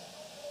center,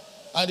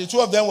 and the two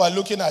of them were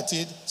looking at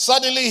it.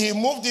 Suddenly he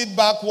moved it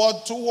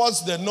backward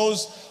towards the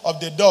nose of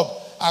the dog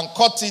and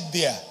cut it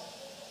there.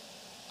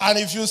 And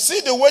if you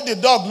see the way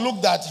the dog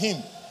looked at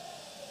him,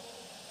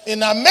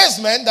 in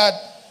amazement that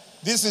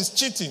this is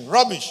cheating,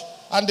 rubbish,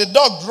 and the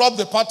dog dropped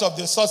the part of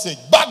the sausage,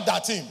 backed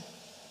at him.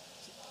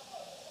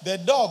 The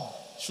dog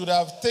should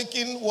have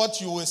taken what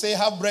you will say,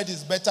 half bread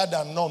is better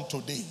than none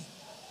today.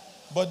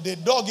 But the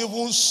dog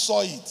even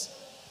saw it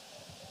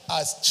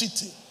as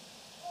cheating.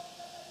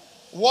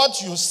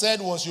 What you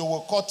said was you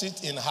will cut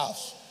it in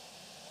half.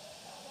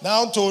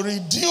 Now to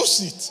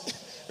reduce it,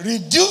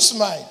 reduce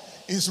mine,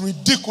 is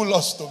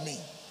ridiculous to me.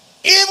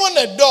 Even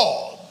a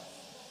dog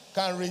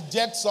can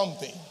reject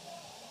something.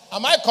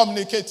 Am I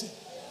communicating?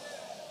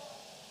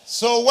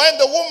 So when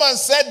the woman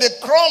said the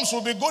crumbs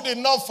will be good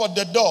enough for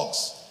the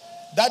dogs,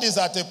 that is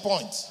at a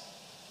point.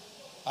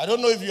 I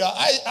don't know if you are,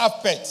 I have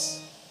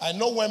pets. I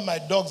know when my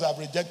dogs have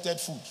rejected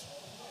food.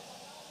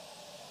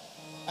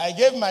 I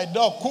gave my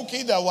dog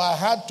cookies that were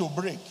hard to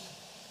break.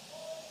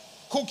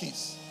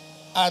 Cookies.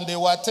 And they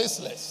were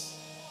tasteless.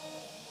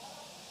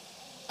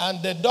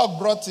 And the dog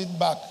brought it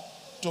back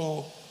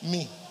to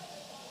me.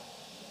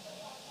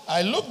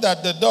 I looked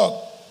at the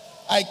dog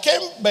I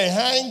came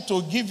behind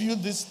to give you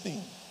this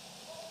thing.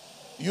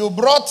 You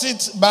brought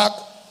it back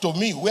to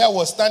me where I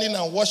was standing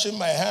and washing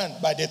my hand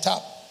by the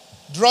tap.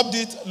 Dropped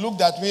it, looked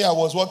at me, I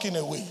was walking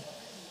away.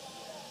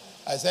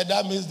 I said,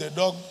 that means the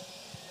dog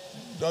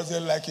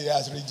doesn't like it,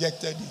 has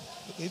rejected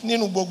it.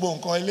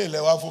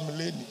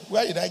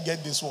 Where did I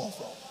get this one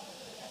from?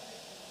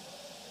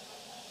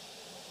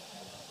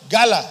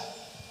 Gala.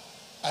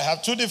 I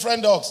have 2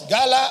 different dogs.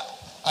 Gala,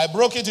 I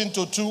broke it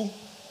into 2,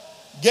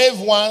 gave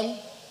one,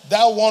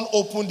 that one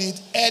opened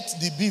it, ate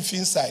the beef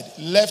inside,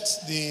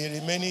 left the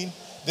remaining.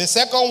 The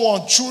second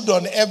one chewed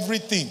on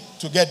everything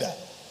together.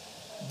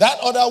 That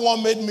other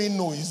one made me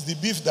know it's the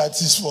beef that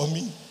is for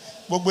me.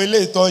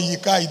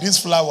 This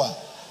flour.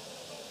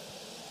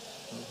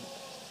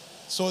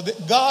 So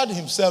God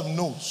himself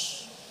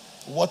knows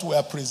what we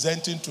are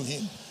presenting to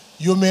him.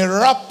 You may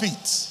wrap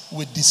it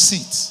with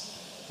deceit,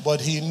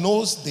 but he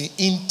knows the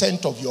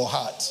intent of your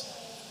heart.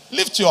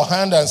 Lift your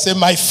hand and say,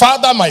 my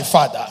Father,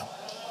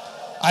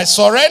 I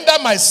surrender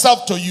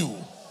myself to you.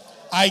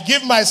 I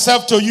give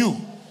myself to you.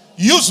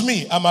 Use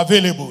me, I'm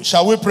available.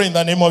 Shall we pray in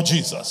the name of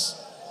Jesus?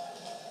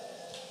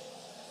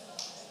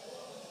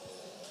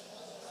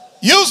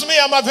 Use me,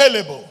 I'm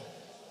available.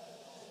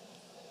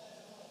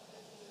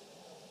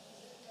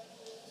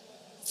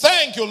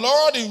 Thank you,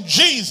 Lord. In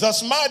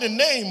Jesus' mighty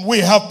name we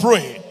have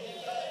prayed.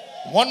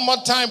 One more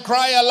time,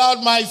 cry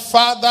aloud, my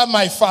Father,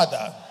 my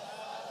Father.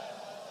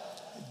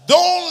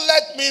 Don't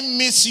let me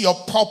miss your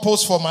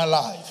purpose for my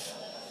life.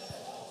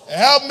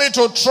 Help me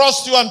to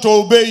trust you and to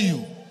obey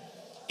you,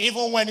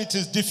 even when it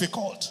is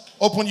difficult.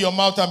 Open your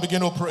mouth and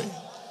begin to pray.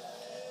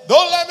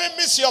 Don't let me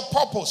miss your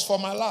purpose for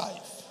my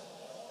life.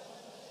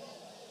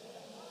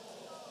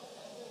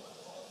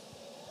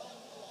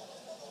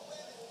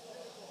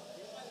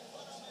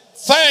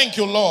 Thank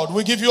you, Lord.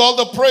 We give you all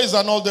the praise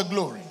and all the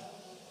glory.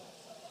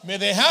 May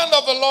the hand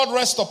of the Lord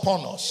rest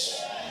upon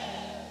us.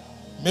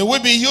 May we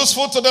be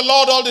useful to the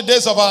Lord all the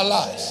days of our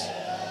lives.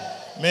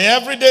 May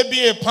every day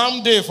be a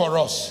palm day for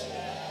us.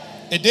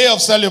 A day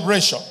of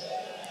celebration.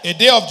 A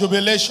day of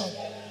jubilation.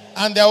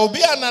 And there will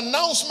be an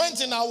announcement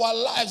in our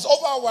lives,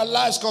 over our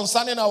lives,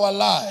 concerning our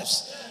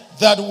lives,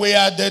 that we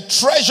are the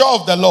treasure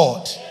of the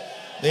Lord.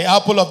 The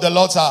apple of the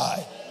Lord's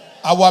eye.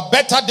 Our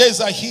better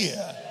days are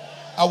here.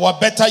 Our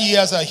better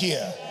years are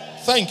here.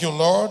 Thank you,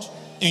 Lord.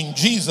 In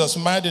Jesus'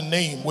 mighty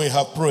name we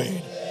have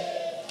prayed.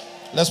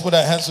 Let's put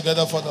our hands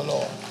together for the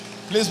Lord.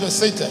 Please be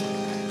seated.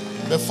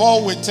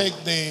 Before we take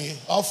the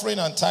offering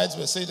and tithes,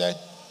 be seated.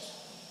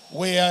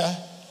 We are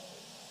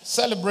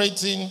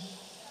celebrating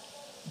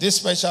this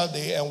special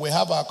day, and we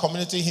have our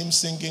community hymn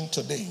singing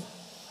today.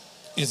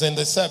 It's in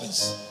the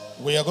service.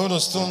 We are going to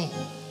soon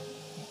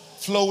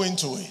flow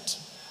into it,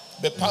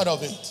 be part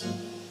of it.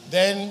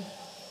 Then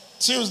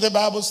Tuesday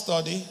Bible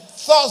study.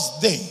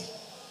 Thursday,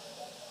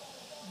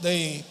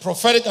 the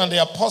prophetic and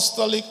the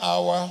apostolic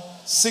hour,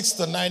 6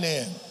 to 9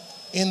 a.m.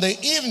 In the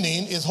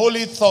evening is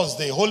Holy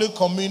Thursday, Holy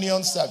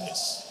Communion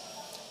service.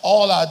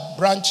 All our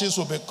branches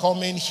will be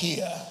coming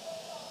here.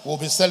 We'll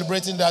be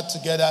celebrating that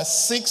together,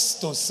 6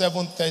 to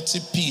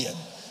 7:30 p.m.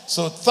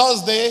 So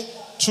Thursday,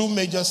 2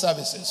 major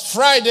services.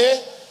 Friday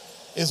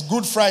is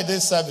Good Friday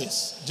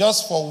service,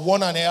 just for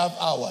 1.5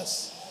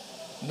 hours,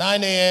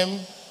 9 a.m.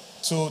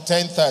 to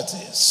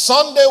 10:30.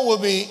 Sunday will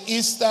be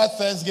Easter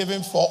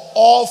Thanksgiving for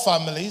all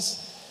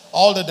families,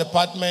 all the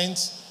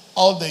departments,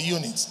 all the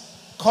units.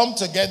 Come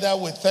together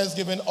with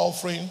Thanksgiving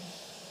offering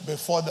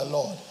before the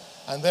Lord.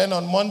 And then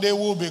on Monday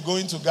we'll be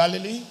going to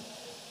Galilee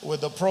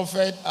with the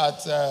prophet at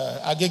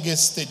Agege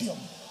Stadium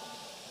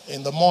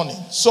in the morning.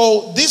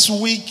 So this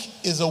week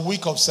is a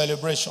week of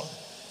celebration,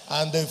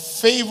 and the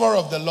favor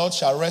of the Lord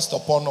shall rest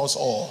upon us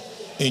all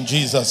in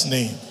Jesus'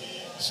 name.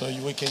 So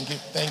we can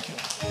give. Thank you.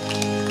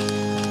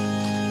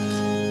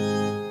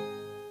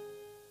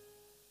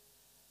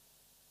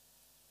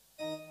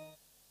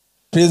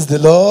 Praise the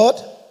Lord.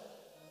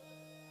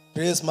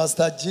 Praise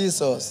Master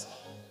Jesus.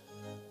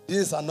 This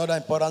is another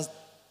important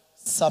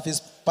service,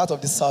 part of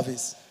the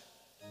service.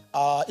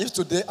 If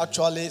today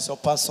actually is your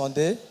Palm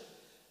Sunday,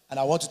 and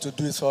I want you to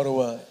do it very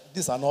well,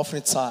 this is an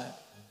offering time.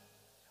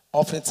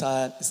 Offering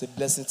time is a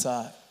blessing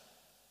time.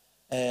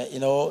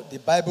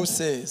 The Bible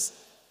says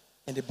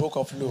in the book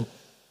of Luke,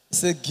 it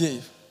says,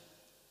 give,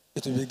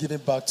 it will be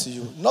given back to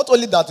you. Not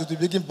only that, it will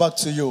be given back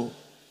to you.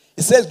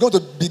 It says it's going to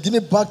be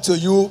given back to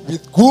you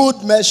with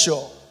good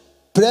measure.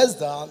 Press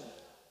down,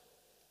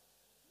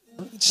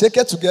 shake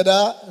it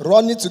together,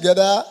 run it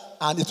together,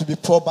 and it will be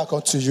poured back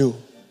onto you.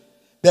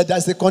 But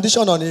there's a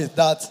condition on it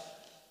that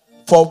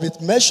for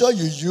with measure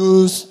you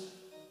use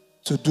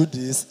to do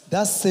this,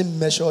 that same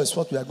measure is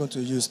what we are going to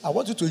use. I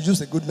want you to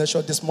use a good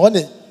measure this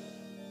morning.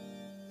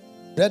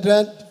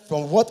 Brethren,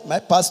 from what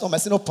my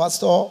senior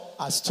pastor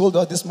has told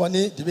us this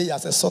morning, the way he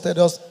has exhorted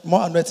us,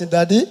 more anointing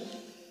daddy,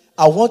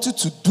 I want you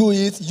to do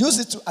it, use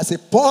it as a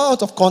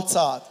point of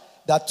contact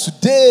that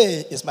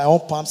today is my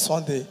own Palm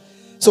Sunday.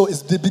 So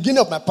it's the beginning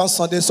of my Palm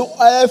Sunday. So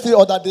every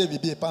other day will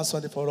be a Palm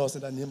Sunday for us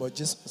in the name of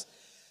Jesus.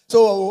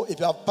 So if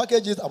you have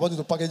packages, I want you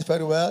to package it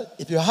very well.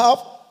 If you have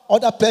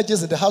other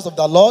pledges in the house of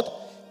the Lord,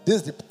 this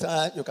is the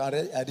time you can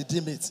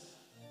redeem it.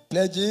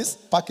 Pledges,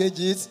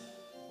 packages,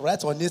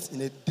 write on it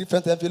in a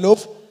different envelope,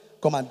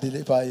 come and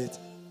deliver it.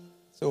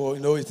 So,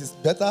 it is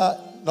better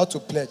not to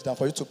pledge than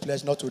for you to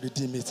pledge not to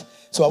redeem it.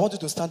 So I want you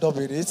to stand up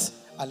with it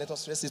and let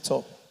us raise it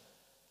up.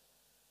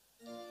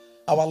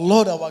 Our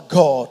Lord, our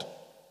God,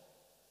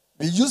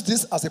 we use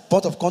this as a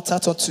point of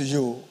contact unto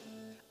you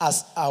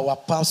as our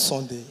Palm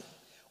Sunday.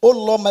 Oh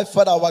Lord, my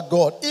Father, our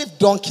God, if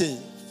donkey,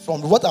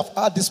 from what I've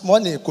heard this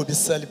morning, could be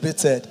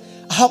celebrated,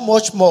 how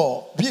much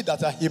more we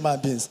that are human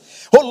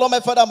beings? Oh Lord, my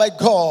Father, my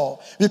God,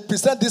 we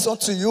present this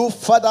unto you.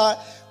 Father,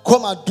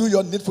 come and do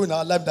your needful in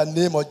our life in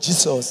the name of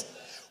Jesus.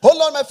 Oh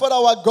Lord, my Father,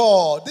 our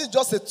God, this is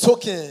just a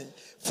token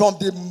from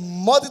the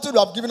multitude you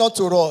have given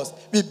unto us.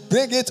 We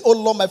bring it, oh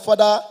Lord, my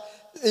Father,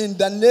 in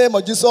the name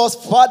of Jesus.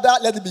 Father,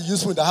 let it be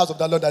useful in the house of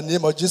the Lord in the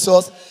name of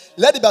Jesus.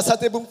 Let it be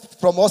acceptable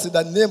from us in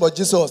the name of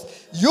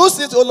Jesus. Use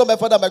it, oh Lord, my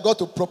Father, my God,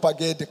 to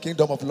propagate the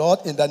kingdom of Lord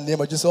in the name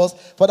of Jesus.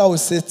 Father, we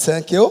say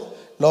thank you.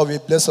 Lord, we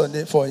bless your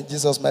name, for in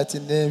Jesus' mighty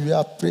name we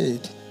have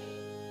prayed.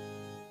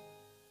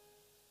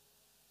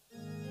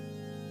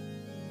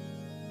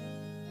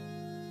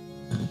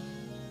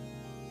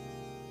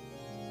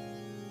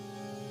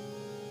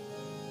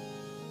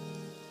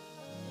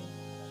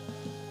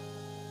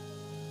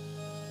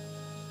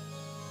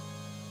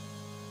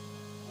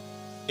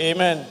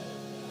 Amen.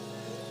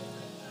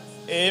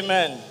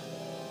 Amen.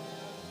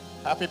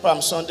 Happy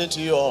Palm Sunday to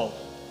you all.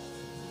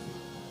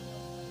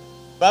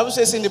 The Bible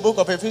says in the book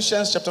of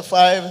Ephesians chapter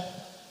 5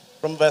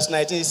 from verse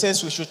 19, it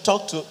says we should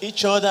talk to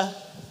each other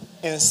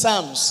in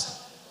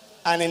psalms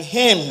and in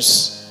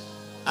hymns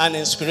and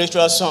in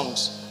spiritual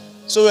songs.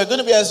 So we're going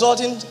to be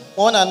exalting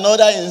one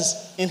another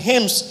in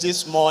hymns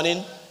this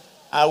morning,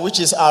 which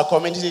is our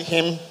community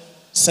hymn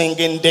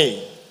singing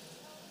day.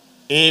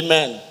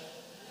 Amen.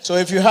 So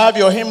if you have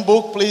your hymn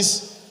book,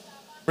 please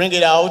bring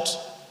it out.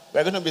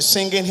 We're going to be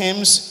singing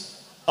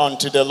hymns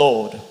unto the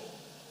Lord.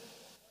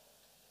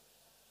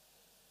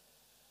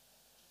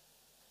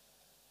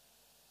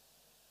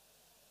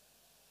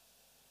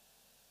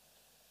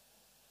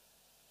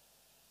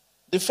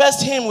 The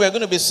first hymn we're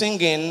going to be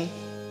singing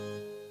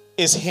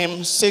is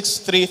hymn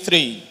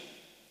 633.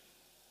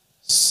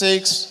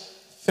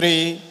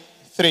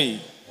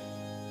 633.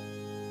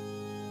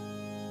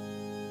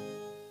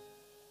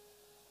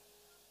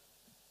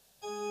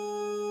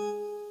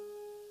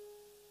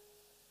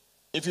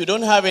 If you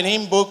don't have a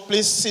hymn book,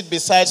 please sit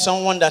beside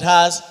someone that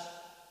has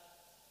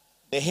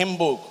the hymn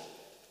book.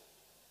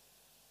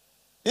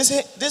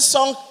 This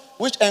song,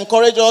 which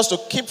encourages us to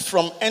keep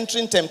from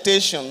entering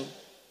temptation,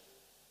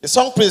 the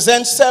song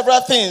presents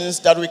several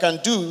things that we can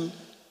do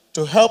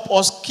to help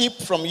us keep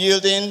from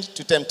yielding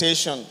to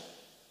temptation.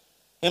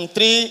 Hymn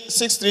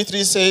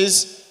 633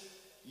 says,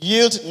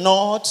 yield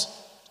not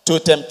to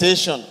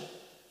temptation,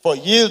 for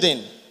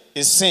yielding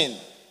is sin.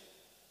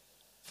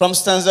 From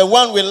stanza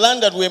 1, we learn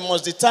that we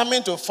must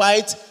determine to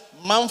fight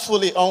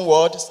manfully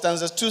onward.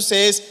 Stanza 2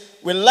 says,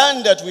 we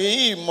learn that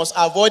we must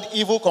avoid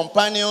evil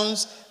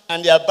companions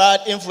and their bad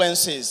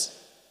influences.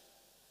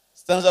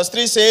 Stanza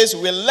 3 says,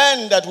 we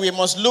learn that we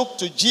must look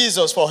to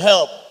Jesus for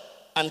help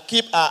and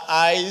keep our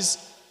eyes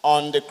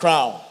on the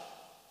crown.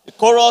 The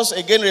chorus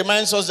again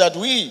reminds us that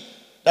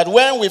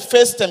when we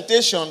face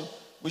temptation,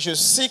 we should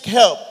seek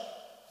help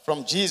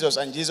from Jesus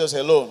and Jesus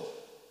alone.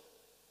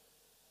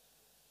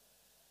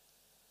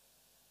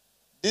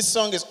 This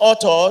song is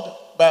authored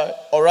by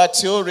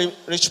Horatio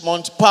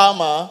Richmond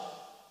Palmer,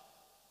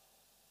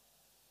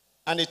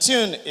 and the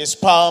tune is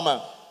Palmer.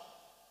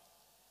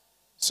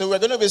 So we're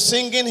going to be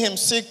singing hymn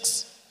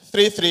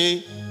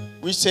 633,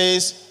 which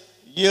says,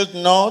 yield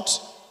not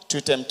to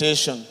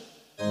temptation.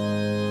 You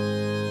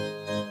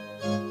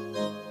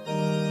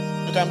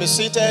can be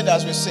seated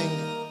as we sing.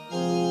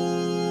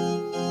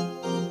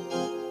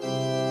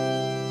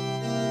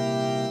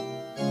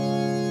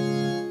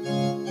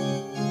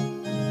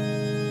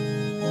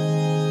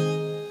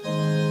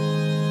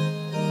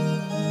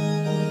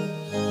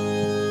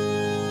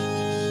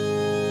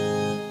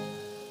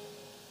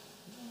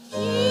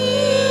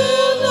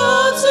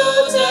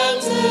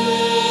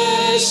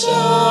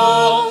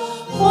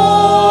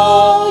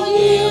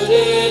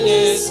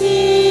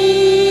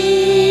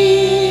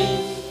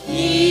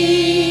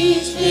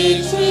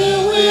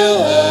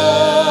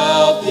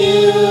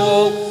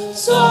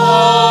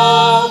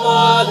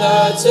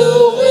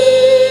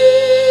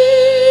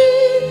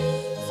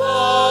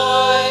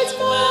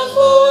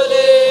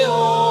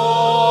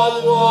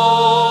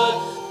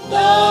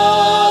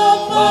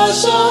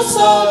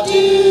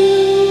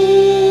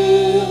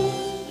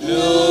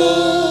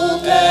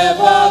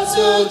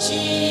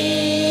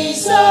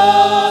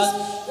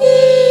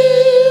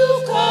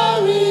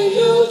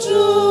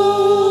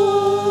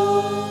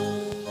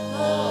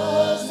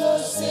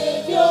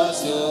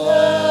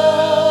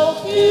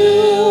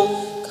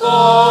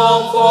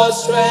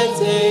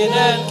 Strengthen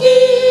and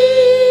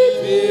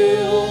keep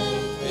you.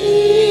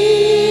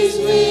 He's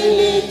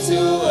willing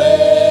to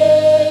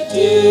aid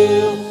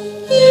you.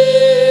 He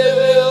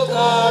will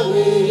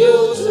carry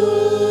you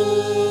through.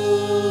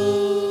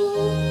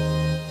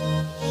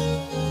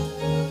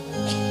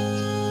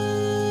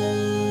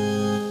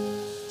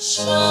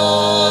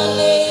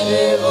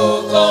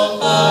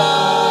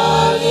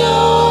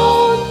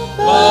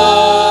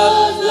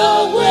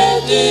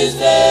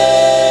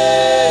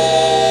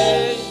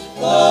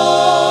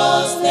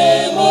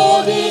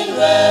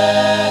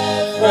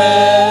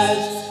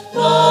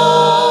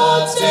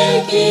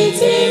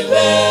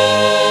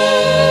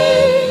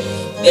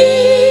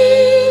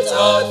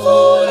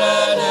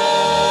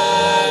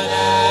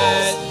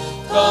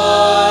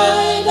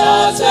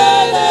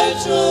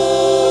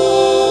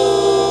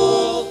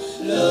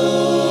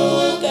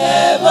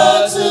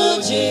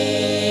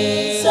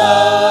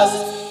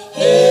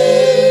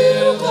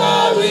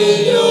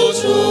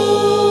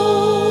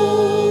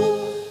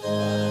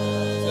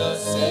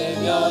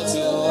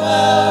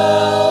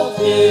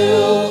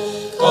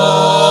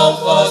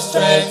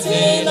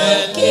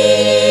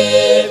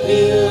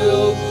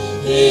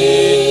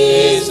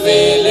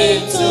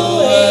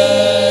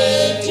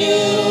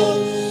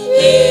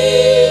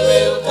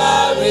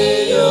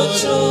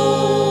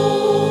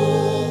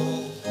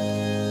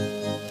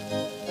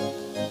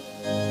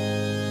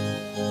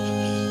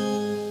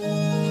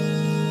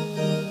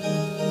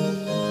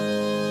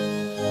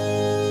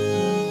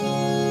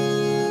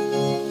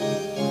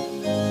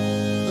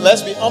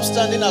 Let's be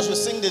upstanding as we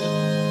sing the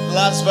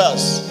last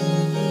verse.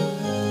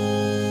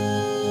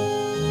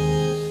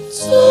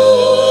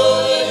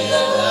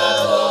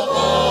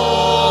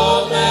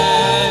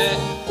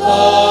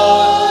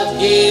 God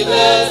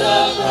giveth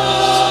a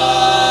crown.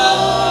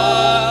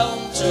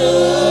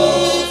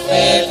 Through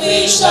faith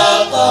we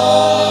shall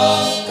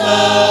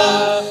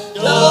conquer.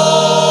 No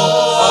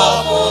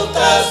hope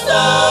cast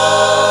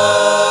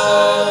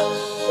down.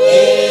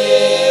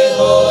 He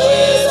who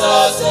is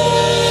our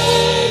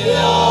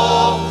Savior,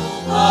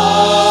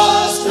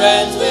 our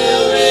strength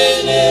will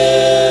renew.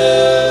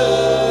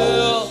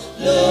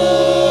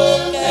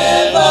 Look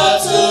ever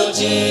to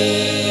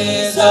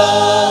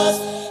Jesus.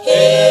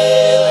 He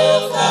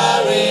will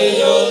carry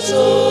you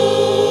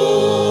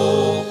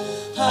through.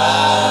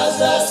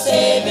 As a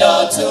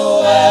Savior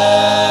to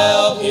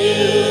help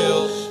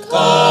you,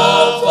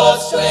 comfort,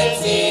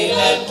 strengthen,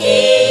 and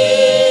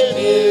keep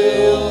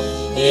you.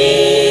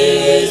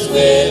 He is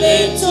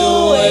willing to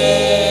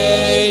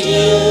aid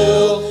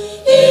you.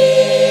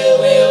 He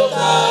will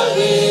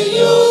carry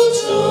you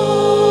through.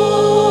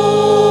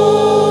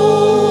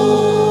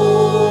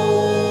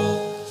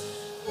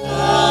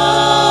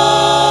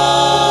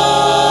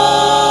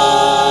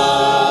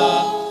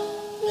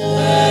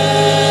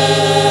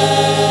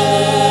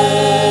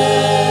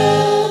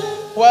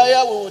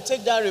 Choir, we will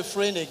take that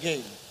refrain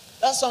again.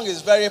 That song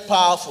is very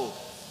powerful.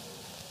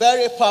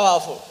 Very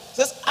powerful. It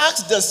says,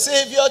 ask the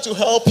Savior to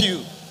help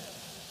you.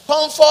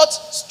 Comfort,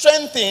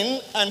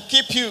 strengthen, and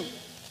keep you.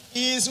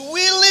 He is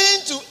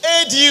willing to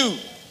aid you.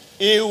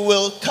 He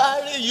will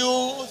carry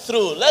you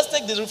through. Let's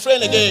take the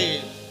refrain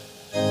again.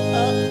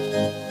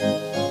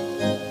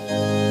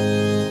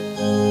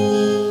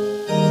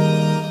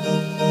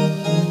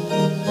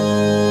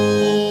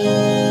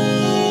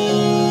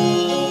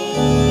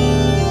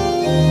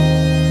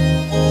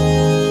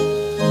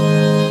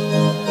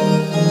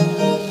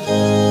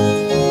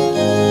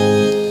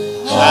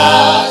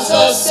 Ask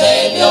the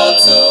Savior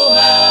to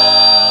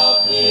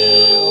help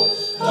you,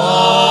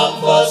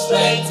 comfort,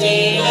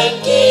 strengthen,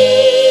 and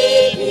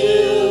keep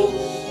you.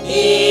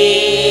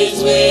 He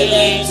is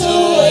willing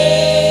to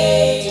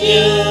aid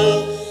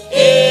you.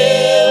 He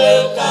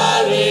will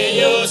carry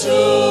you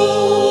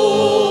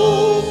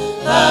through.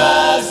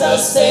 Ask the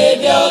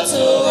Savior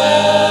to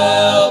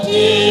help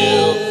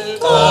you,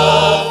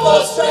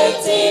 comfort,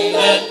 strengthen,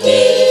 and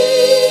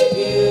keep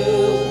you.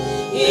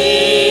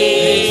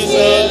 He is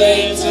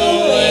willing to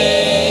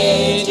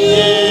aid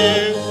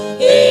you.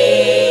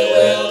 He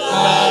will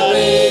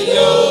carry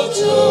you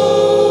through.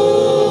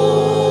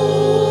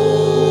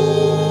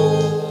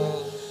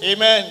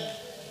 Amen.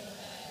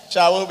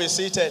 Shall we be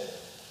seated?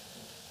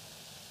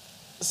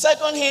 The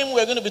second hymn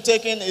we're going to be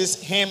taking is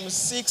hymn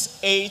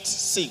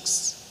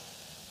 686.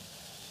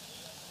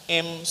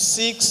 Hymn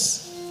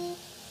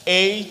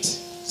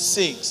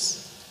 686.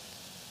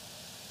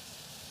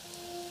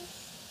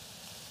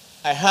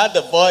 I heard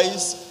the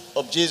voice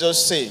of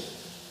Jesus say.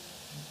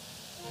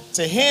 It's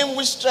a hymn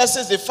which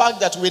stresses the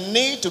fact that we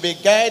need to be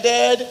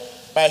guided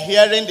by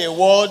hearing the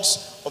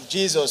words of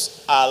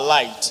Jesus, our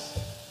light.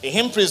 The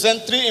hymn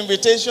presents three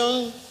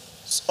invitations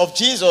of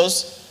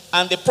Jesus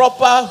and the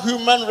proper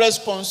human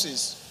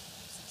responses.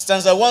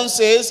 Stanza 1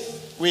 says,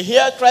 we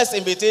hear Christ's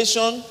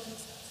invitation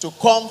to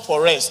come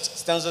for rest.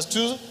 Stanza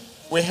 2,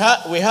 we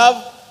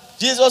have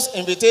Jesus'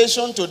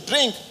 invitation to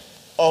drink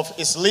of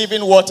his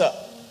living water.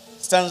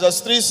 Stanza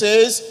 3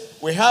 says,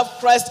 we have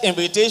Christ's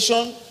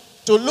invitation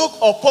to look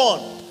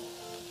upon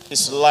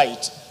his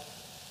light.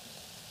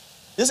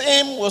 This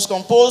hymn was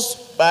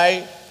composed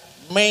by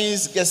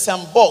Mays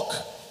Gesambock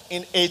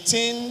in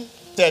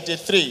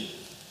 1833.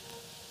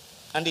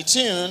 And the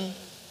tune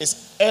is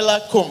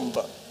Ella Kumb.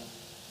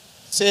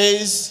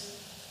 Says,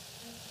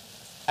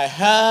 I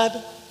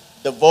heard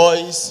the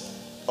voice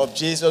of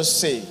Jesus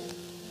say.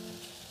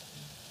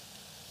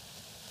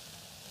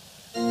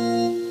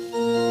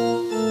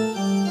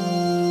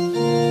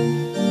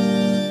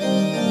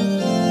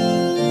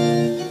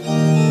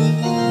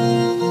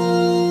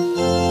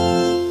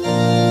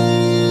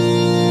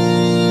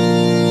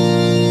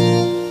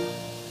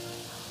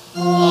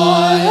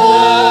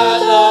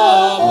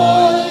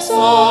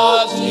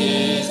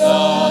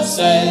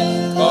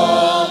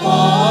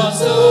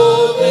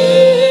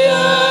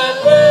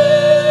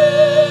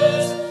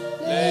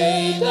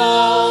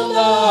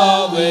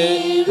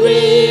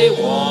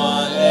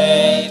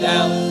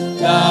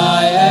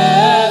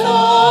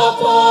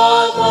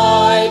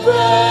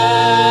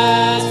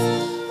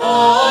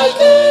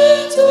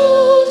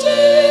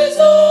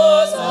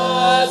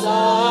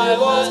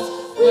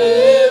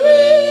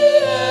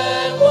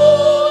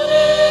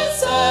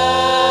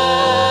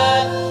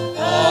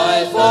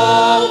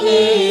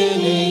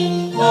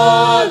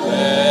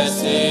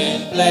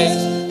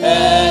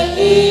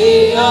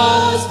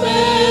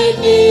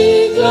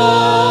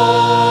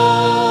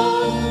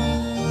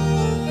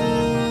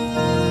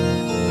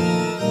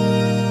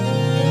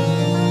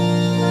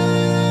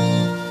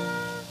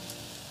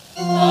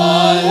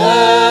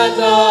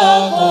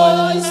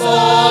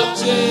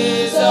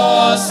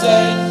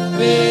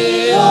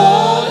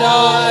 Behold,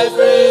 I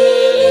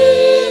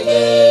freely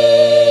give.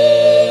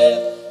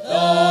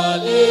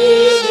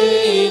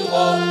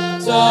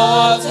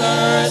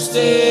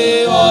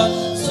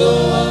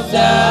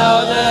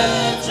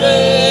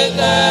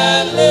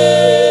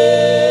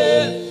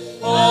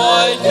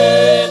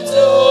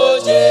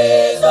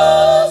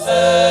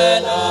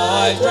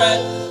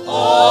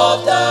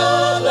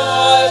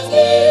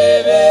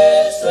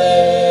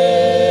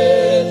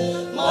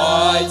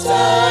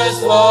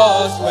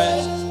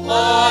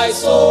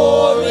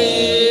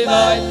 glory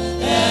mine,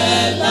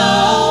 and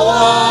now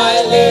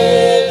I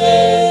live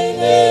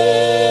in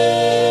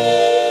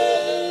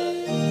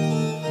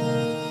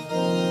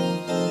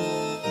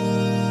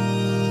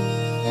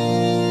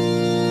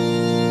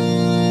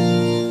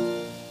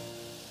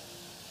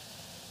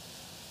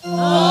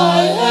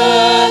I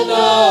heard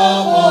the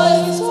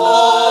voice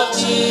of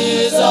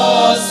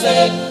Jesus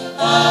say,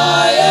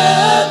 I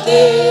am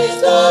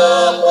this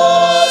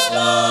darkness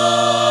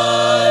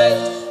night.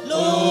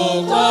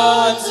 Look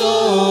unto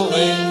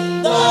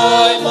him,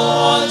 thy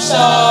morn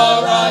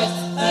shall rise,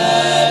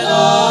 and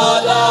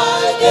all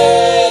thy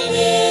day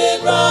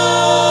be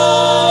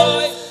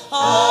bright.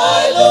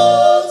 I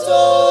look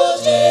to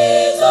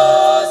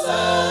Jesus,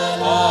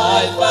 and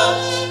I found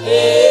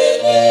in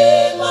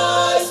him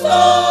my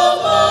star,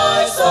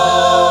 my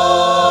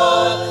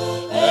soul,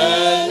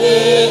 and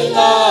in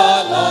the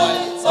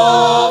light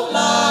of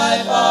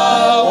life I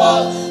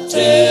walk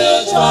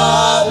till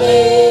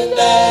traveling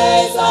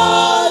days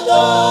are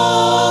done.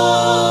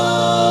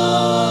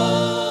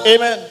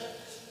 Amen.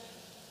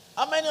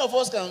 How many of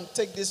us can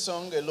take this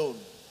song alone?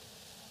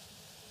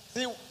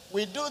 See,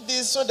 we do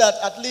this so that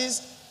at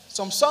least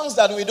some songs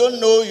that we don't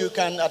know, you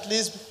can at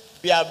least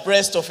be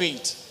abreast of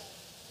it.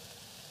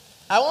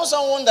 I want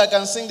someone that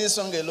can sing this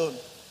song alone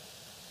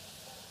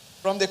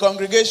from the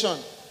congregation.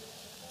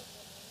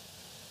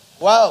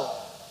 Wow.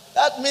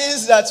 That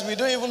means that we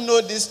don't even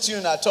know this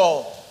tune at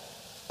all.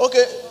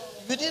 Okay,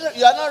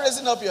 you are not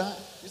raising up your hand.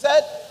 You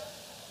said?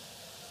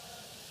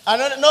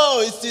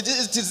 No, it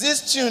is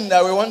this tune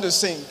that we want to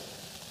sing.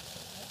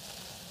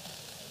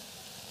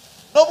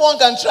 No one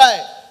can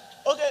try.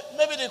 Okay,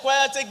 maybe the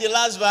choir take the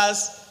last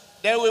verse.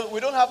 Then we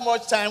don't have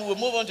much time. We'll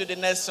move on to the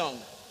next song.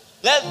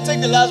 Let's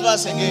take the last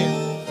verse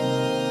again.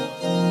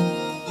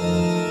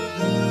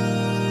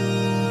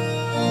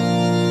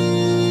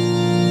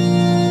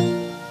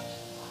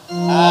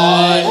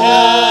 I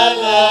heard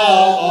the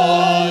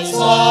voice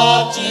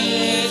of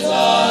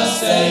Jesus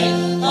say,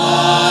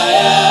 I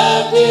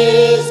am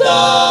this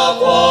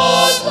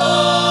darkness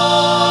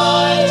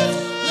night.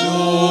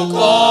 Look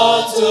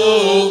unto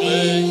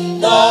me,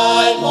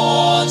 thy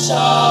morn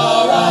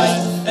shall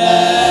rise,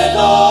 and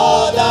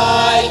all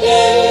thy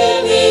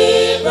day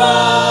be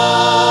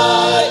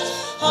bright.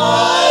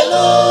 I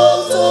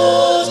look to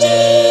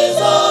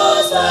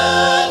Jesus,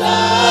 and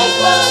I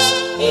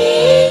find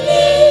in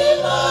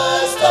him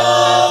my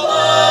star,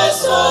 my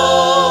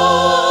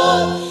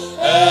soul,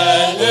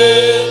 and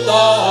in the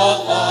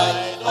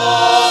light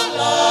of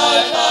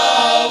life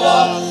I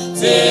walk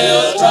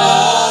till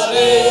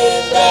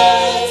traveling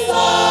days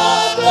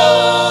are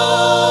done.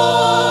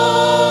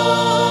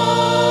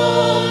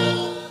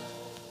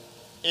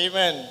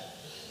 Amen.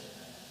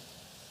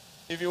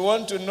 If you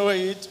want to know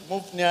it,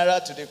 move nearer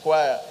to the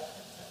choir.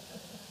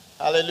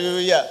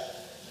 Hallelujah.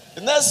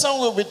 The next song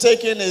we'll be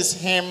taking is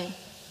hymn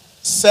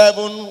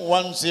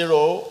 710,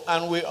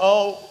 and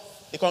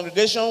the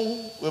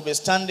congregation will be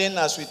standing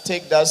as we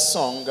take that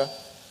song.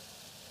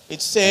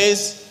 It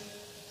says,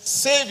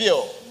 Savior,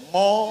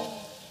 more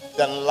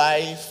than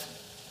life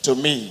to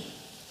me.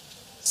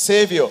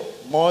 Savior,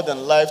 more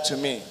than life to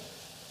me.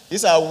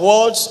 These are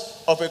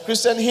words of a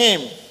Christian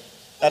hymn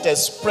that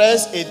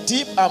express a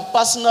deep and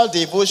personal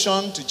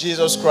devotion to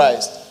Jesus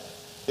Christ.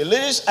 The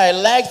lyrics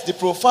highlight the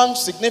profound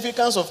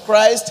significance of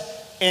Christ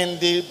in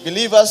the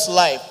believer's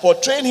life,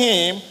 portraying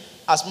him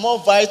as more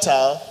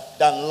vital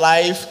than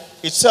life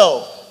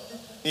itself.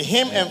 The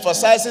hymn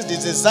emphasizes the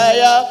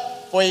desire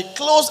for a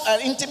close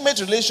and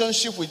intimate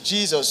relationship with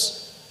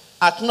Jesus,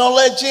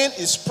 acknowledging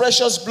his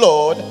precious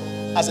blood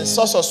as a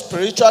source of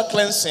spiritual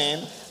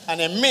cleansing and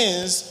a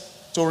means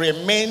to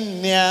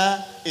remain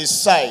near his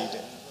side.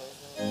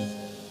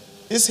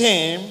 This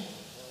hymn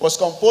was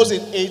composed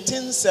in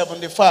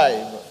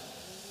 1875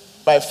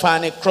 by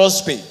Fanny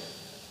Crosby,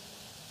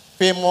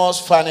 famous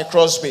Fanny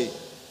Crosby.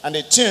 And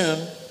the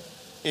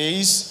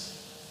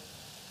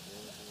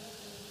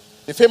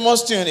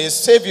famous tune is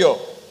Savior,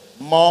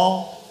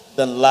 more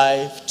than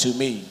life to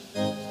me.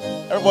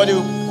 Everybody,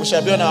 we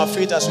shall be on our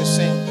feet as we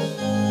sing.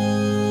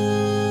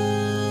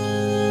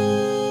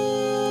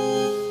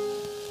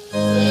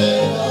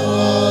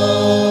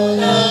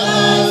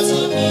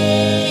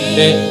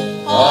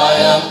 I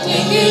am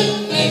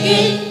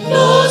clinging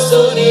close to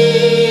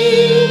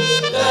thee,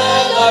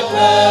 let thy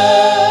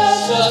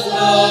precious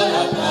blood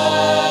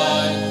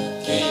abide.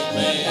 Keep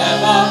me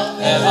ever,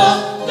 ever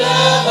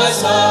near my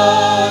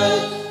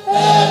side.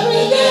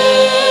 Every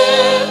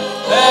day,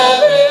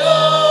 every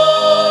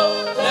hour,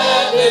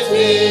 let me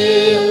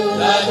feel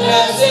thy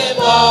blessed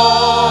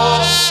power.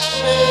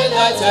 May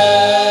thy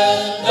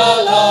tender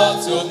love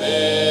to me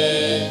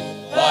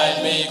bind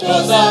me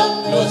closer,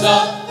 closer,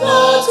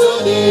 close to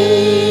thee.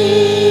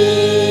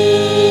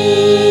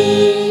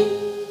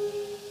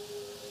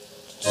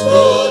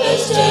 Through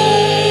this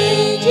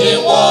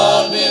changing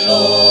world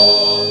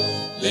below,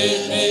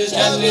 lead me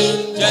gently,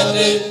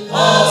 gently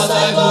as I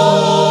go.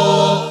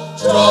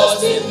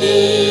 Trust in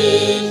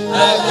thee, I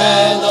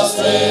cannot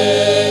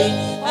stray.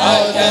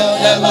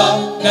 can never,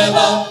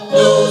 never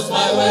lose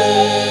my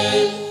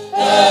way.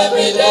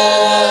 Every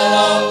day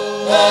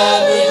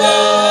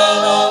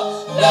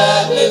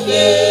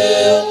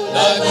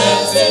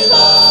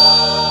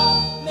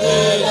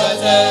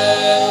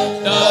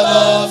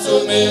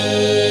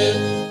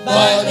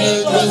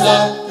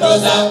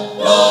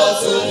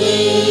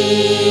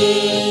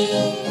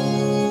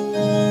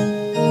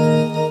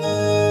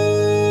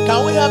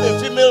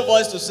male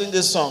voice to sing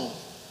this song.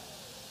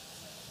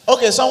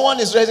 Okay, someone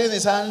is raising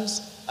his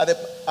hands at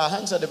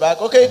the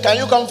back. Okay, can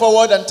you come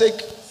forward and take?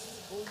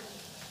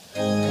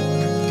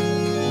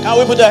 Can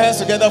we put our hands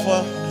together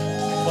for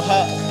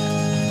her?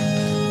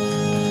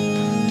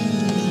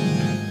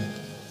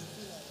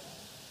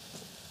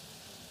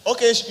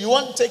 Okay, you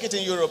want to take it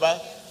in Yoruba?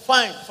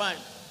 Fine.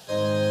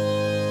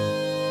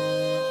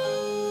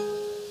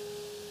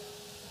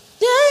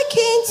 Jẹ́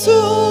kí n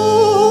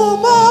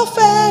túbọ̀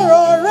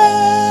fẹ́ràn rẹ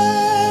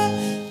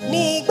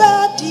nígbà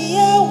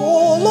díẹ̀ wò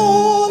ló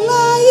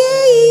láyé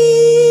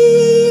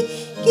yìí,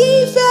 kí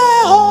fẹ́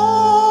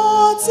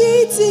hàn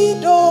títí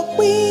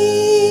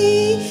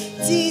dópin,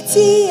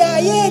 títí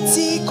ayé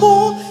tí kò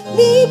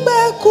ní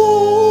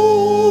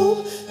pẹ̀kun,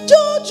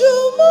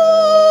 jójúmọ́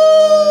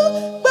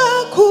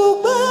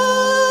gbàkúgbà,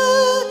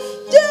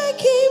 jẹ́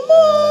kí n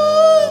mọ̀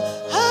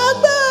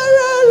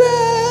agbára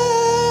rẹ,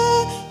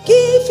 kí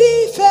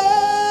fífẹ́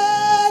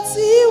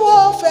tí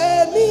wọ́n fẹ́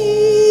mi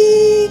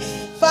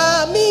fà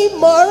mí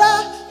mọ́ra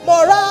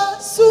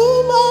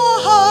súnmọ́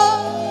ọ.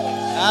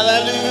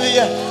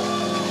 Hallelujah.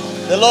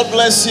 The Lord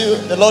bless you.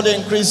 The Lord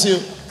increase you.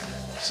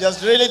 She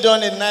has really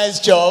done a nice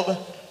job.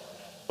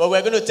 But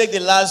we're going to take the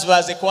last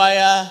verse, the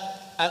choir.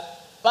 And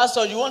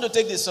Pastor, you want to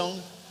take the song?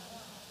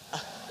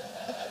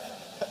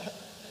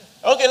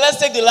 Okay, let's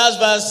take the last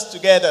verse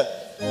together.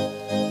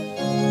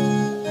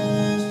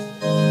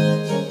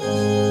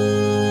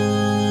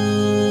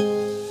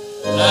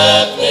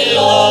 Let me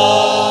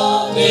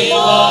love thee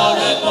more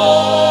and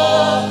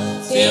more,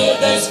 till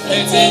this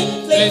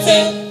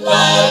fleeting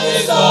life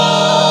is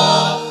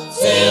gone,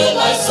 till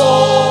my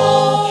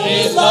soul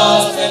is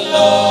lost in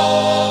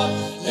love,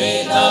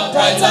 in a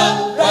brighter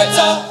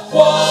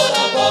world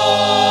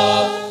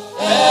above.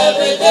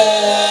 Every day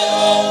and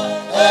all,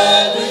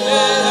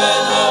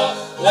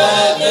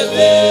 let me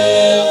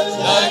feel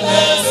thy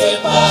mercy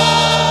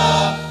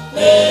power.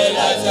 May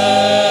thy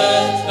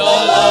tender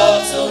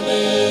love to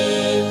me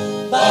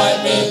bind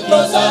me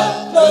closer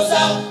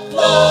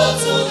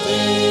to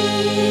thee.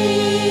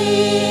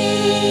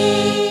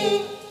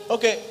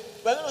 Okay,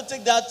 we're going to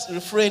take that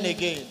refrain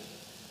again.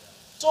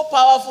 So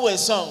powerful a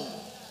song.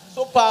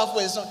 So powerful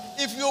a song.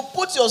 If you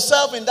put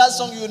yourself in that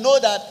song, you know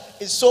that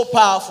it's so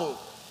powerful.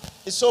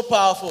 It's so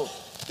powerful.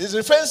 This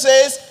refrain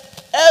says,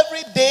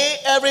 every day,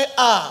 every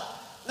hour,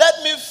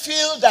 let me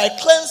feel thy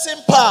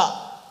cleansing power.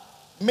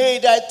 May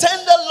thy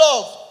tender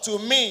love to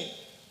me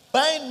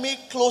bind me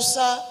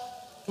closer,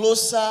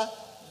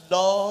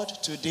 Lord,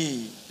 to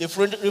thee. The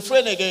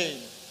refrain again.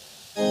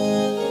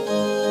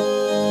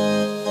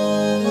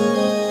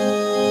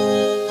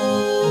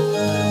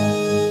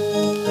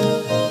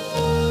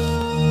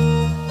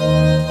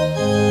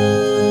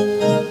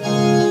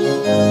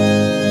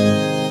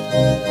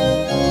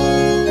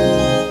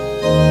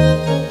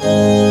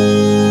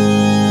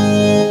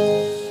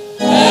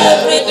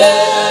 Every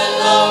day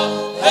and all,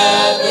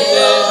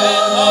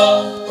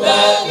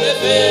 let me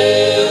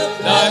feel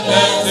thy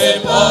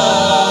cleansing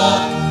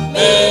power.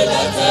 May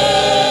thy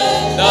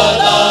tender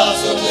love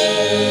to me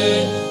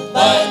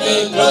bind me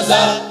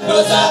closer,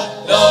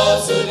 Lord,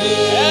 to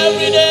thee.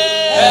 Every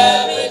day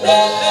and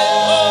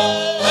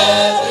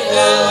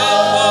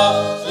all,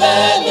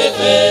 let me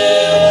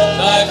feel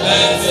thy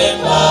cleansing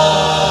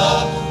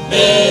power.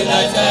 May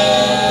thy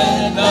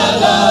tender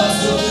love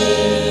to me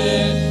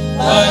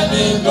bind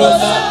me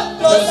closer,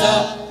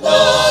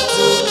 Lord,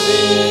 to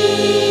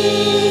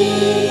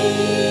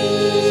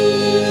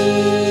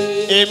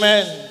thee.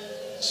 Amen.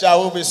 Shall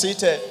we be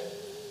seated?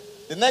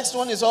 The next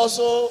one is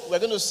also, we're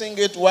going to sing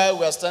it while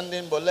we're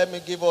standing, but let me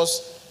give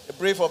us a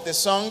brief of the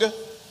song.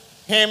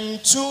 Hymn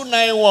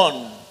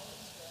 291.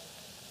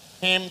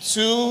 Hymn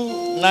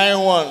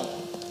 291.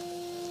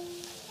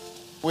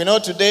 We know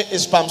today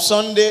is Palm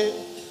Sunday,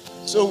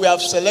 so we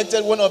have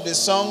selected one of the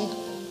songs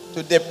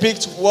to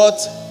depict what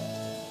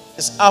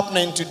is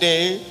happening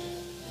today.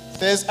 It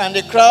says, and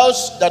the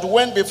crowds that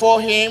went before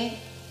him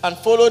and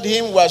followed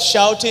him were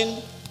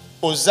shouting,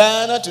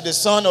 Hosanna to the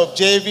Son of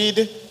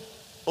David,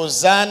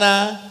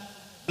 Hosanna.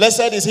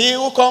 Blessed is he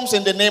who comes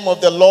in the name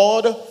of the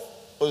Lord,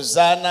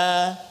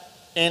 Hosanna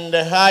in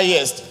the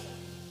highest.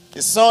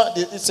 It's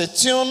a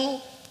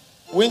tune,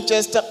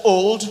 Winchester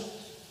Old,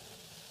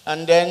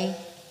 and then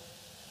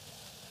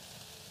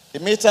the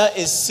meter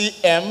is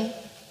CM.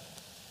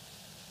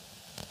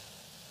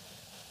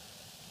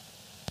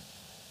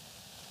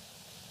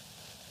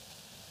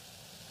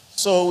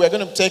 So we're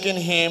going to take in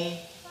hymn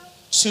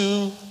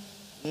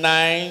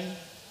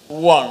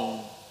 291.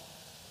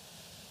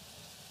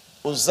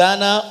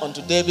 Hosanna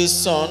unto David's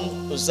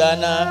son,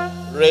 Hosanna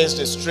raise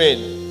the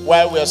strain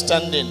while we are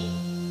standing.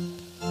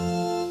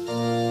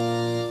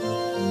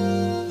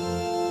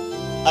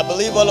 I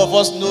believe all of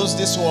us knows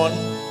this one,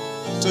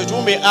 so it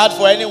won't be hard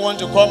for anyone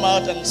to come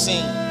out and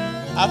sing.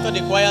 After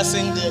the choir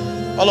sing,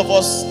 all of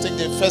us take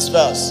the first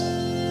verse.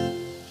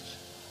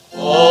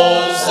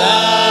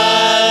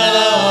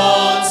 Hosanna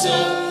unto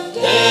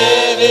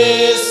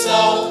David's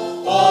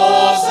son,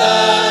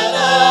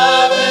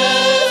 Hosanna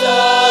raise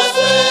the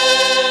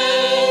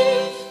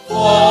strain,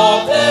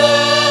 for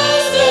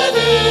blessed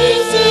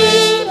is he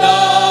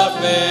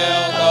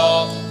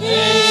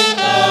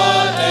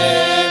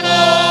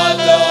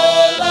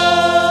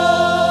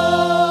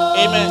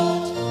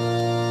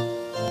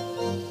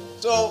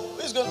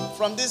who's going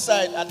from this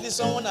side? At least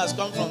someone has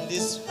come from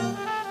this.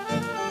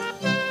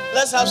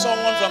 Let's have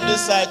someone from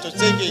this side to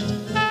take it.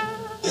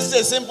 This is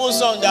a simple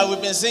song that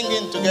we've been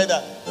singing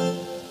together.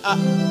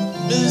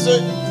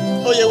 Mrs.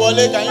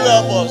 Oyewole, can you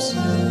help us?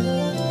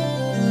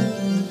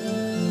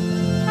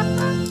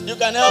 You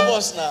can help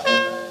us now.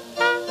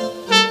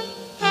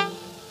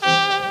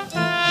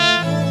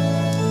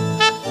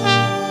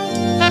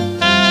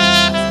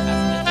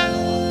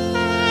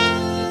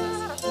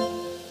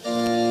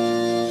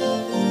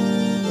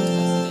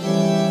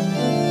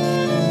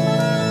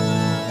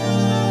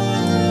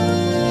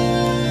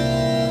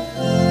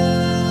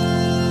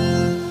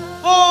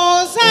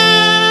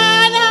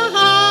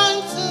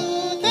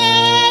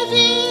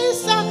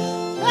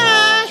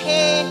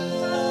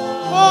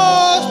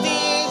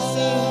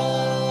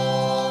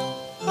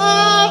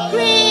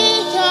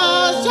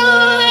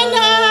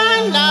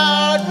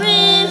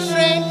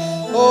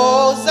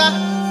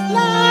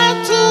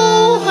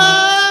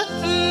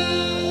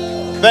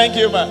 Thank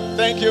you, ma.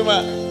 Thank you, ma.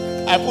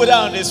 I put her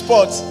on the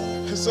spot,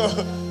 so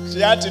she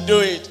had to do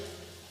it.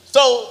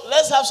 So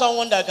let's have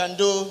someone that can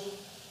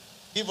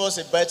give us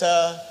a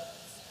better.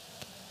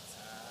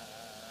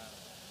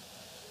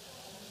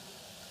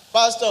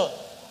 Pastor,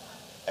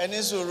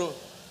 ẹni sùúrù,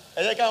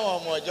 ẹ jẹ́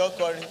káwọn ọmọ ọjọ́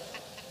kọrin.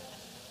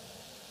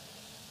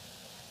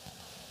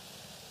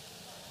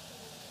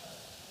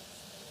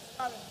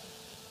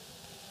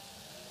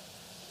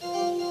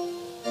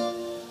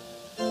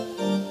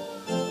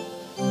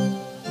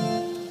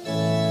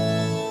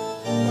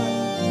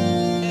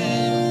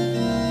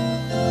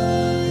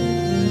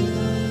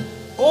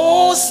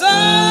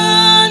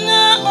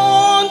 Hosanna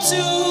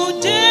unto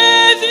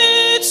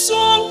David's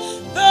song,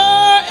 the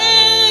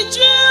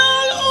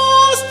angel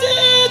host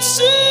did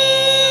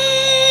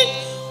sing.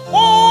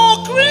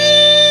 All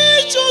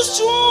creatures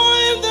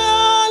join the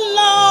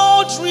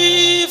loud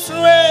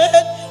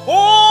refrain.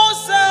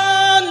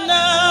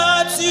 Hosanna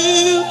to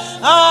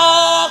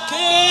our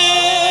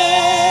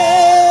King.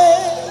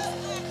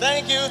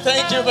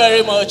 Thank you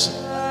very much.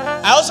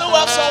 I also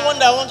have someone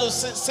that wants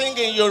to sing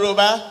in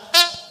Yoruba.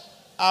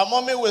 Our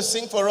mommy will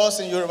sing for us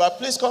in Yoruba.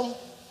 Please come.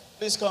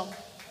 Please come.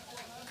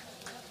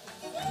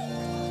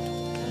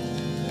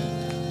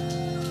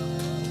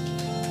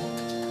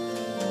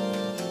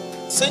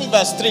 Sing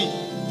verse 3.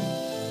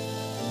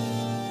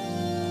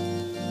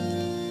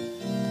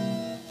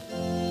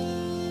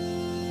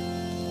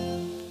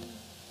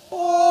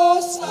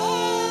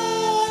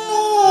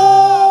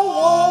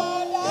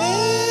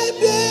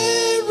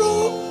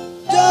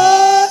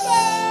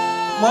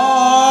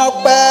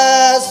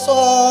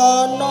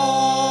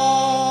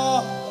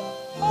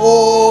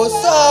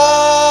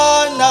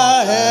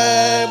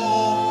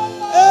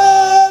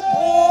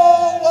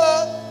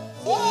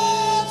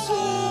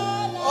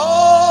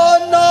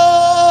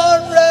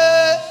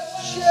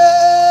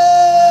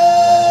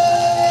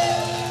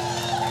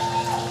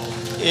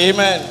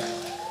 Amen.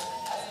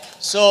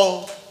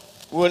 So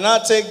we'll now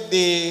take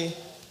the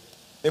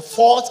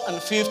fourth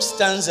and fifth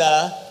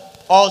stanza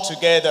all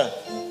together.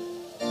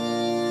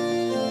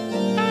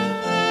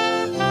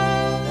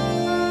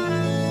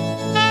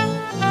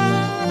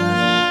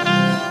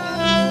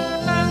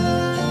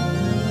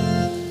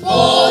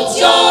 Put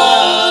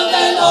young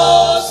and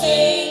old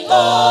sing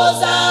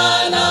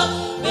Hosanna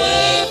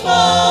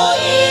before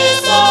his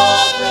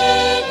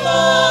supreme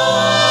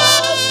cross.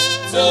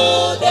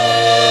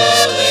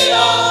 Today we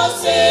all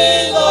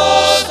sing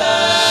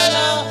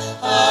Hosanna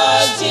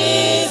as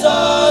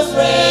Jesus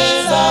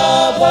reigns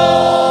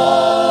above.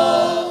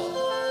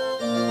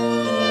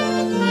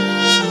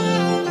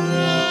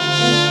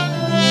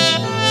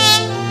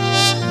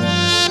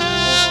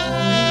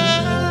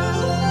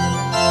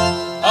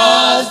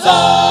 As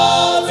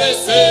thou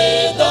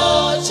receive the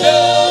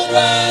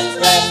children's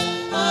bread,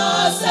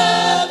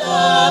 accept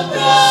the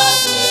bread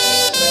we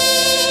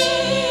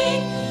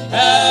bring,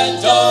 and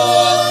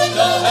join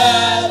the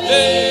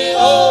heavenly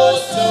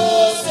host to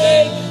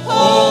sing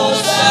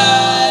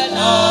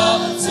Hosanna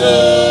to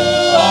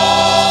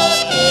our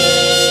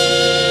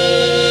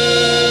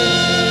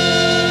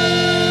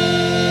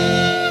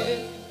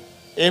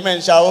King. Amen.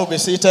 Shall we be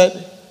seated?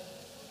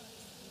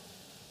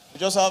 We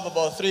just have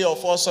about 3 or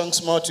 4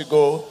 songs more to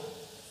go.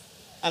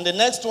 And the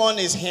next one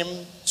is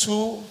hymn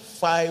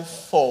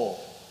 254.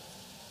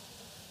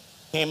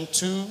 Hymn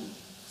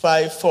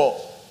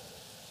 254.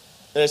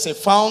 There is a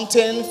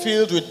fountain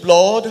filled with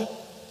blood,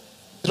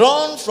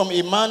 drawn from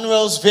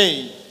Emmanuel's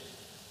vein,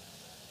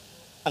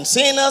 and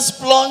sinners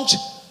plunge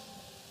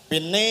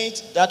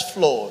beneath that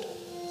flood,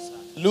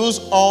 lose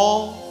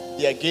all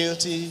their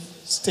guilty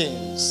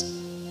stains.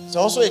 It's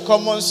also a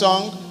common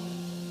song.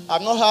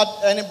 I've not heard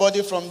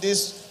anybody from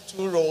these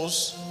 2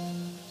 rows.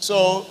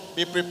 So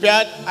be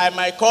prepared. I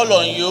might call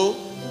on you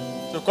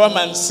to come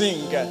and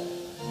sing.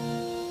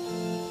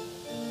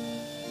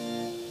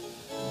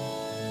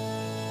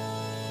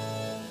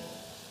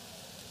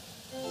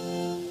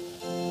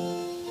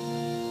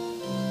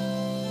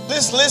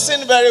 Please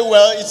listen very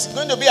well. It's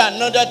going to be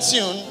another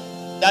tune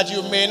that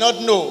you may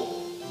not know.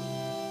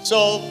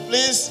 So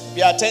please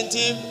be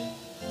attentive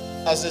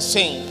as they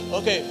sing.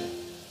 Okay.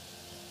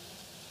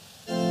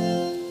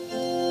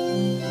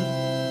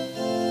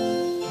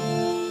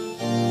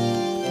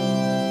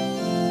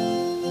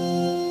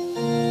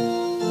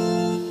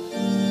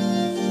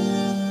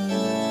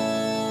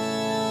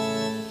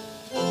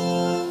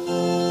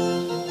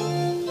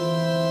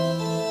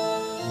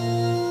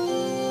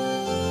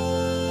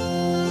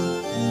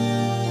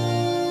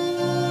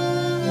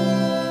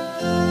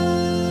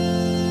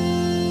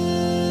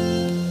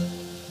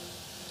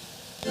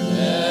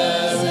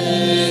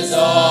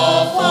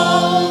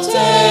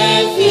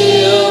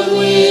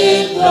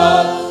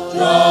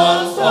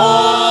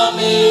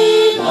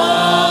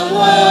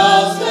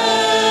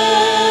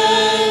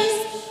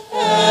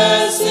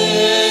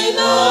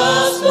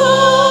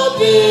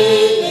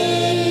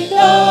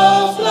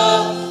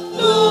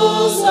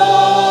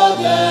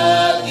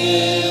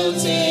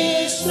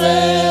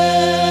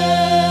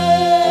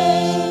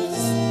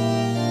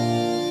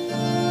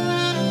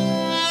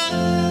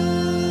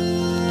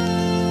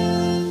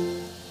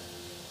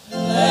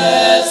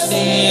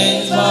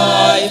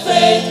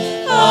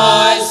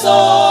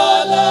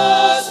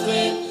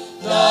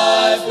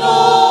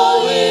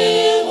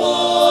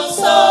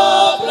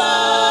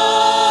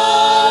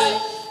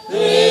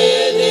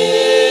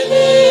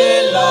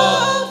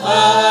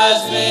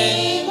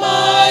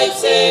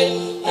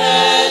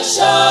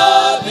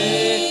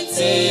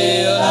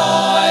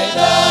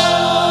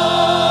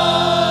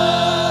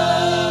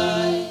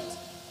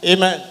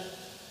 Amen.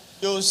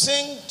 You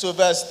sing to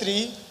verse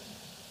 3,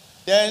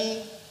 then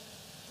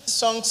this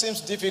song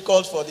seems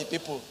difficult for the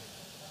people.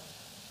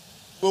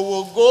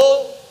 We'll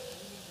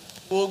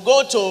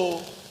go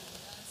to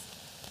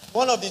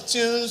one of the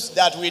tunes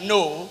that we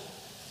know,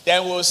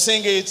 then we'll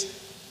sing it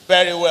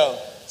very well.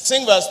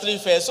 Sing verse 3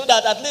 first, so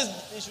that at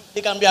least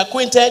they can be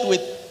acquainted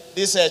with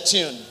this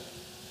tune.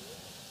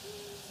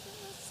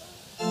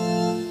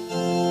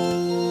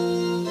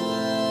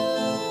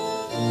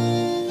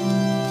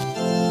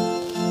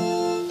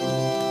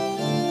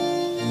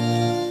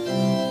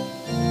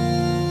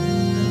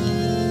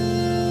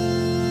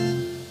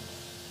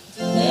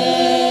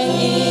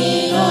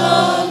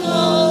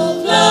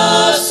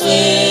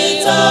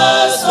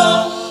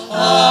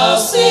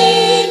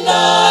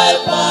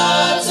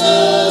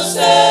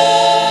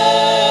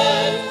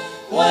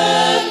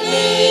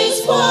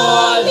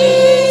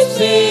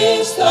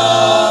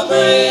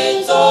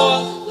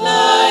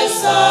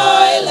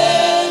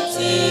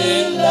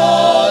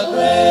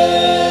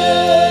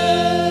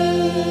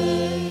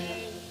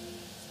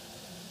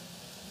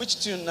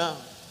 Which tune now?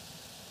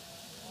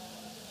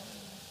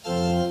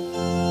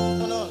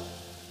 No.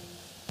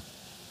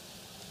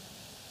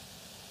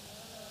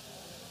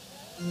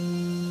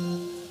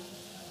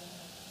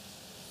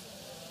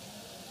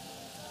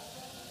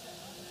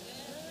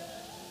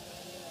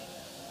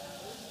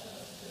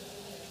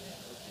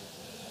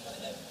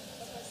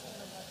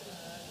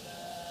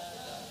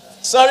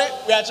 Sorry,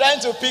 we are trying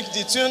to pick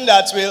the tune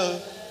that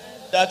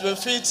will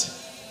fit.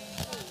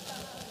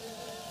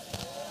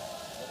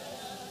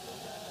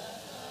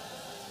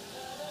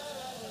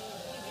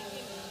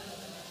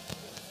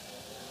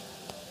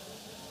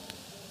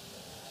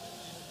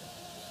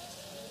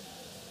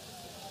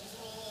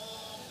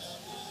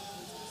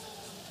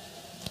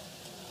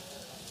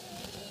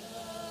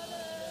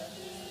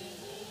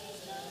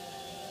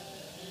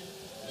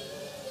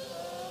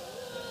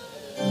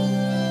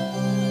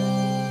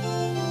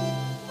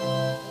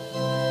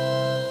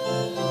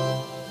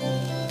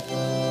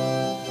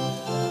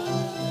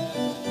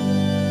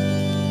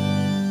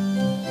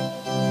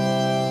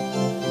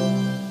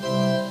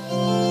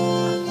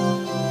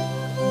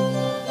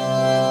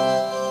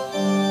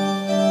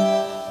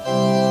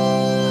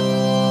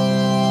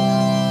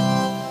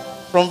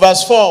 From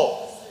verse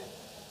 4.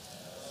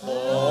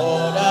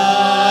 Lord,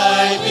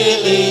 I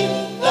believe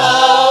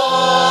thou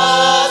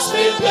hast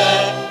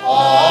prepared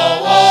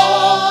all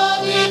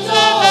what we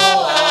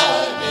know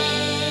I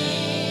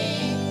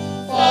need.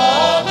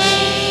 For me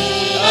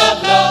the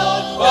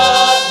blood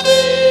was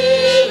the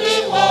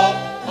reward,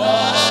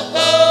 not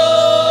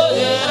good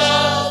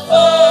enough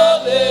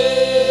for me.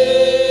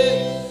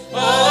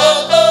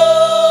 Not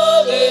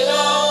good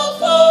enough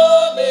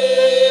for me.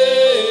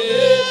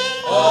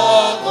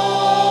 Not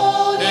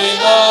good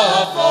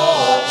enough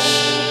for me.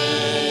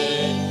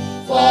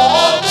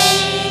 For me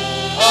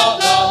the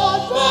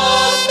blood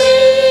was the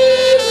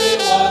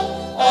reward,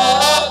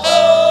 not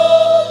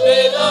good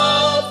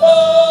enough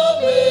for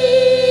me.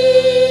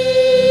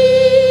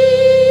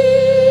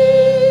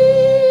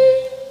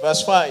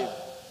 Verse 5.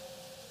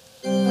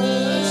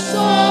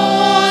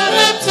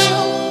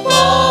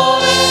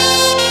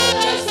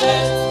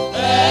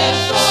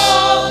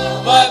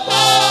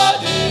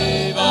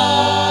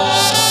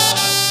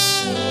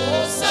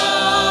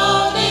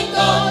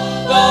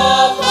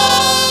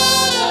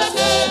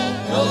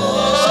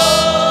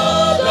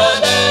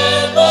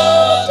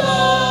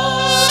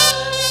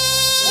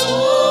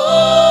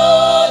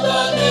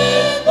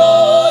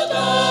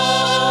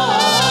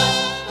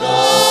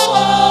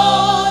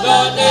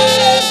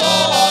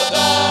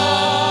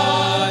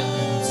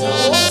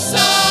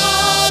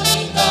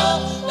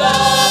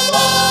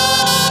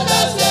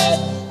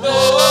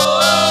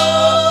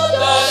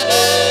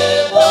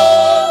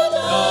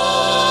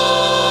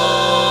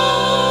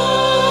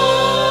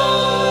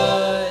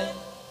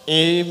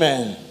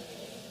 Amen.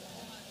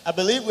 I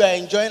believe we are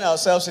enjoying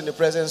ourselves in the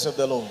presence of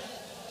the Lord.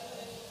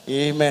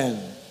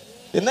 Amen.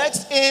 The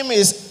next hymn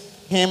is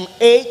hymn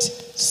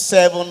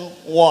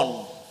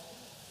 871.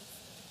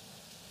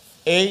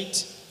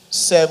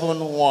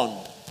 871.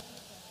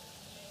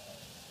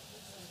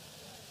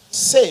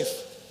 Safe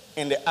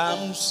in the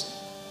arms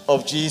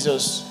of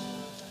Jesus.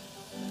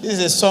 This is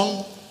a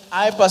song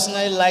I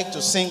personally like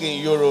to sing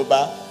in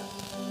Yoruba.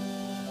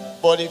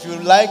 But if you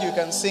like, you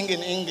can sing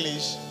in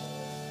English.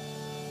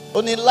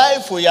 Oni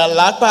life oya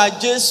lapa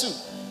Jesu,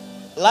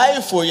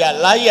 life oya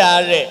láyà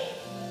rẹ̀,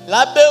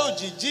 lábẹ́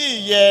òjìji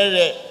ìyẹ́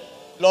rẹ̀,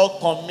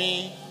 lọ́kàn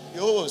mi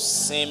yóò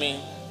sinmi.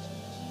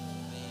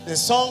 The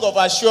song of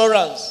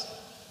assurance.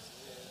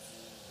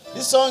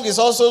 This song is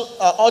also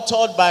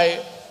authored by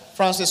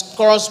Francis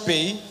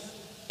Crosby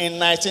in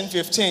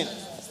 1915. It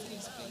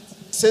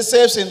says,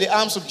 "Saves in the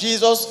arms of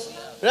Jesus,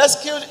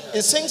 rescued."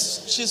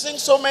 She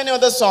sings so many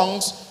other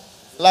songs,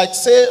 like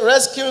say,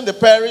 "Rescuing the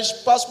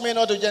perished, pass me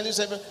not to gentle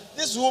Savior."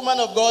 This woman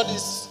of God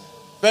is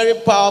very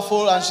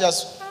powerful, and she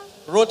has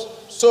wrote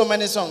so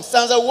many songs.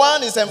 Stanza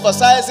 1 is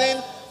emphasizing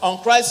on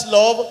Christ's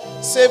love,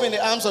 safe in the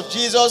arms of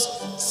Jesus,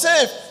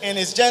 safe in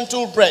his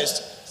gentle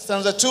breast.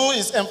 Stanza 2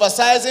 is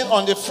emphasizing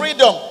on the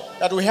freedom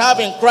that we have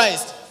in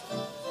Christ,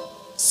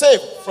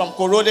 safe from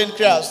corroding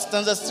crowds.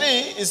 Stanza 3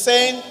 is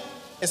saying,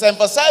 it's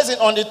emphasizing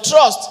on the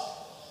trust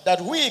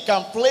that we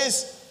can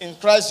place in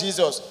Christ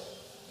Jesus.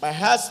 My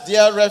heart's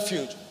dear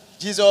refuge,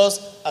 Jesus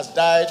has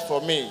died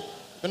for me.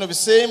 We're going to be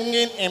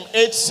singing in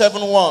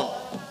 871,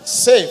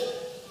 safe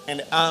in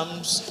the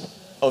arms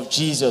of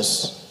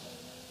Jesus.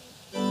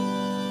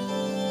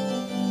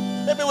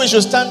 Maybe we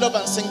should stand up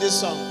and sing this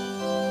song.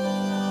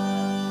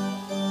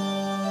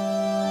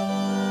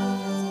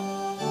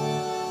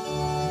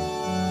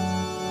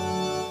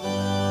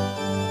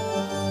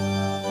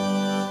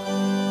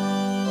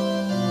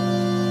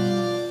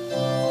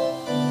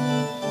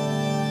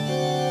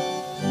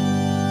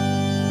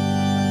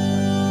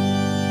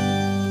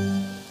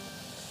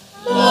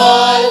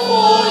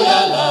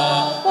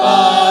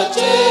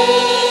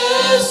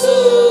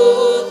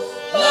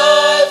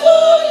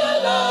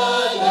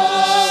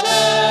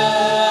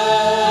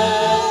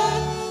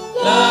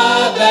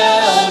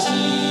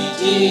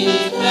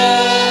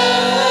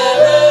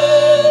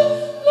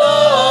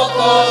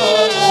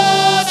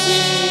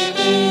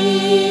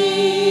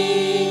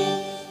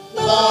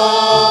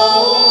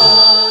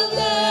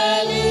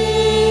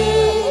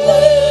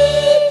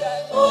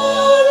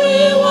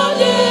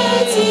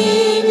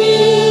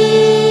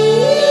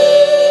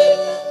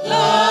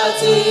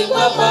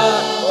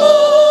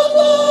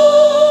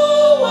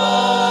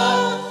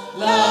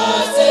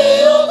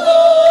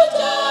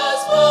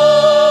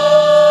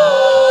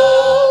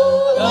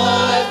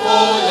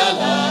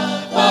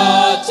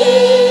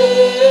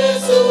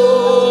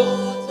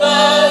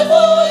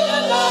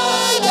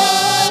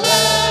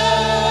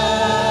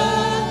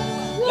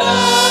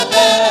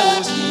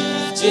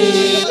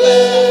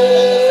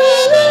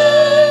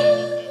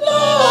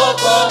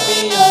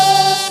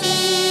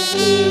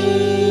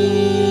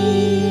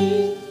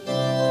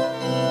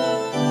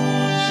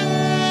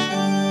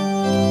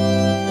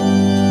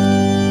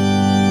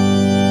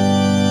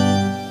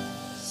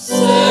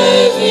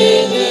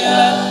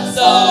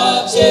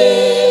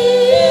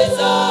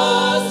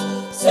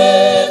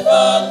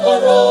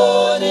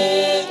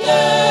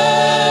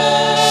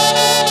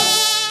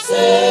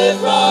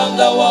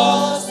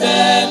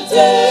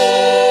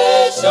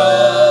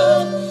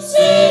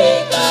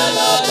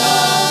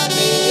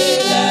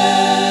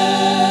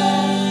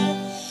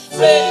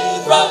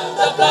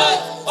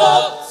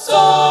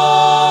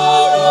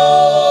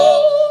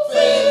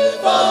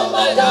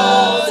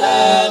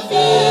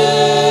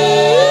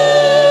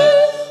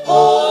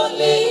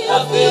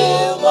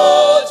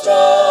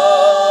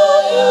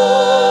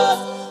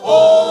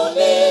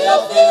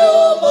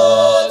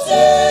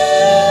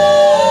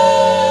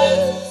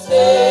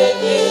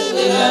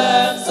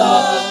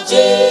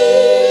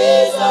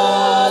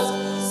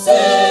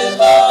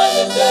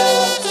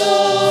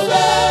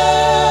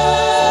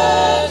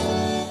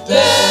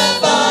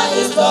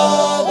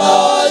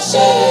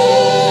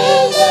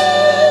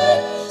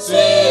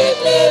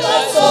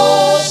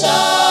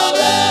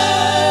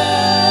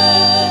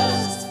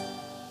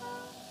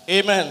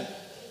 Amen.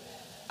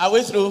 Are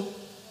we through?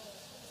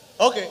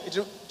 Okay.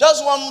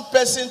 Just one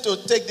person to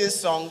take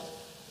this song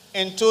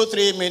in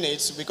 2-3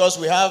 minutes because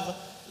we have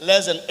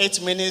less than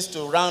 8 minutes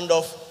to round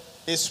off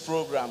this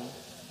program.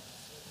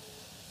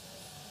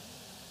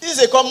 This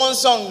is a common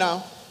song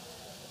now.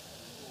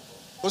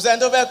 Okay.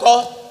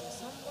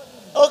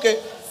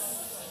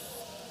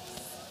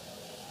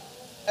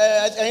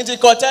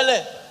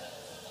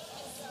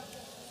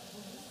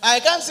 I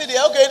can't see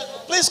there. Okay,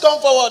 please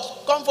come forward.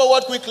 Come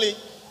forward quickly.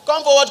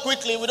 Come forward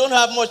quickly. We don't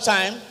have much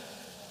time.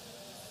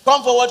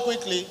 Come forward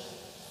quickly.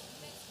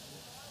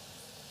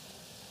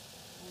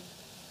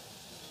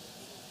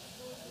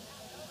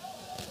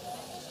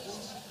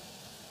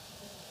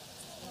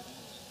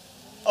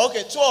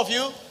 Okay, 2 of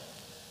you.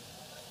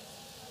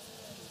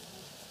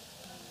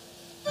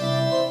 You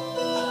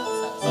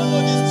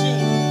know this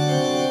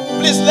tune.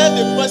 Please let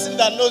the person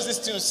that knows this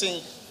tune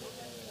sing.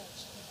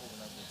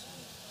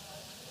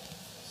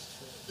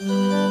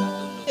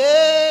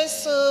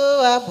 Jésù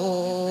àbò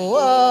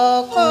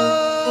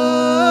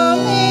ọkàn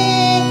mi,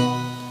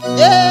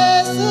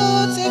 Jésù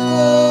tí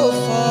kú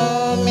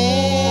fún mi,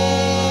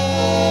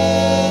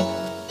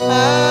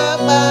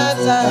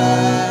 àpáta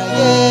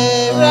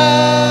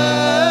ayérayé,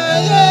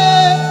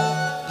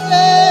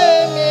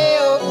 lèmi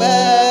ò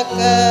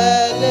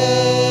gbẹ́kẹ̀lé,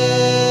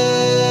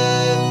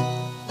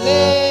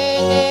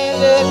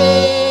 lèmi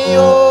ò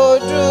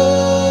dúró.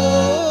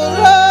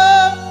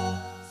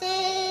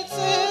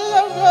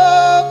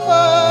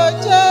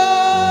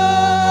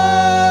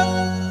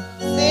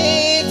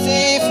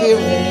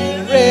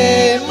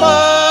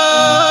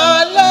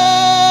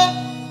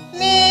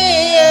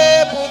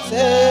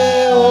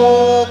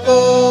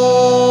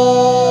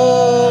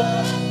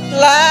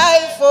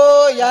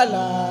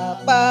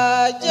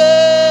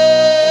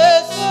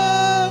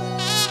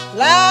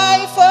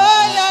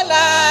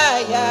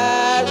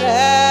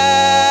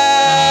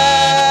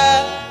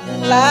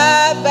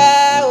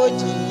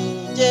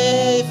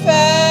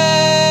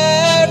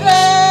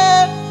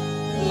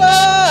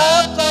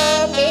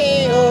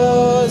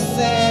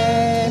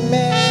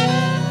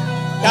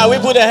 Shall we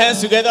put our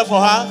hands together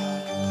for her?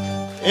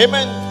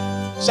 Amen.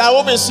 Shall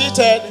we be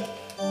seated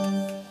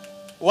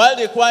while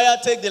the choir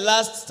take the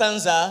last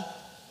stanza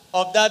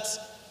of that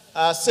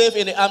Safe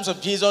in the Arms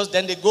of Jesus,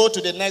 then they go to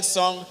the next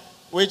song,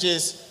 which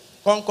is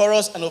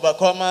Conquerors and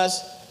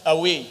Overcomers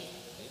Away.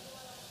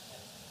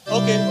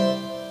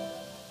 Okay.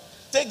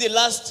 Take the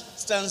last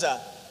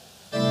stanza.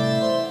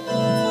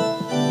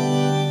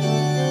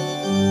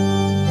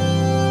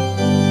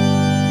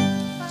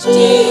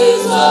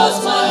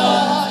 Jesus, my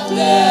heart,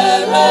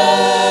 the refuge.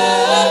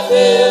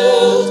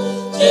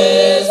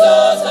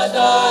 Jesus has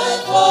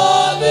died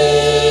for me.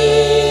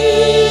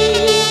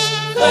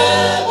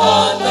 Firm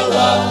on the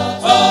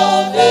rock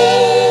of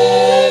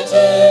ages,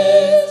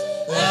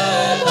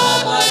 ever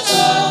my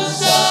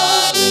trust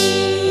shall be.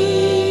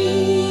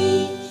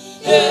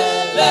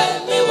 Let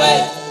me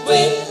wait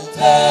with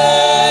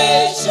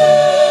patience,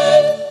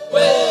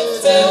 wait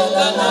till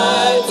the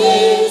night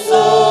is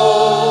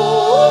over,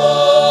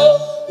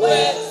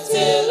 wait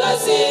till I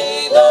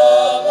see the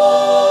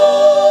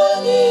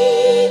morning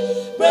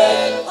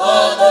break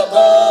on the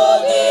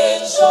golden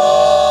shore.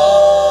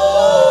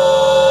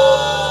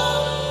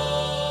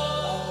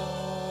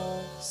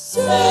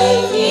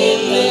 Safe in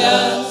the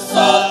arms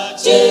of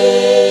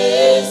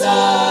Jesus,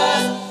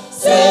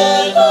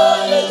 safe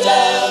on the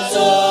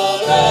gentle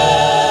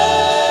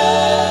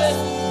breast,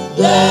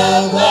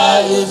 there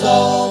by his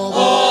own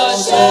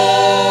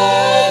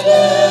shaded,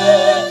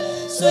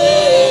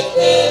 sweet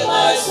in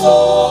my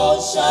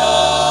soul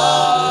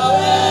shall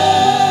rest.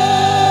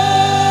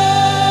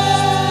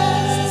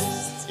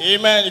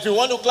 Amen. If you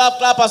want to clap,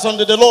 clap us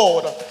unto the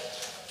Lord.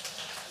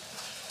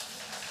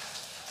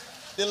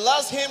 The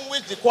last hymn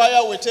which the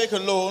choir will take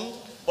alone,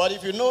 but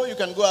if you know, you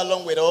can go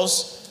along with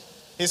us,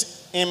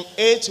 is hymn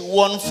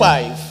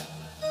 815.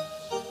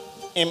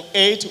 Hymn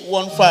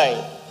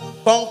 815.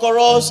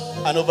 Conquerors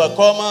and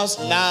overcomers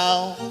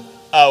now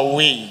are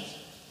we.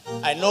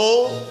 I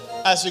know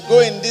as you go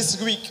in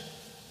this week,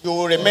 you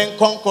will remain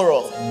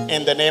conqueror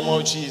in the name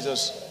of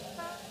Jesus.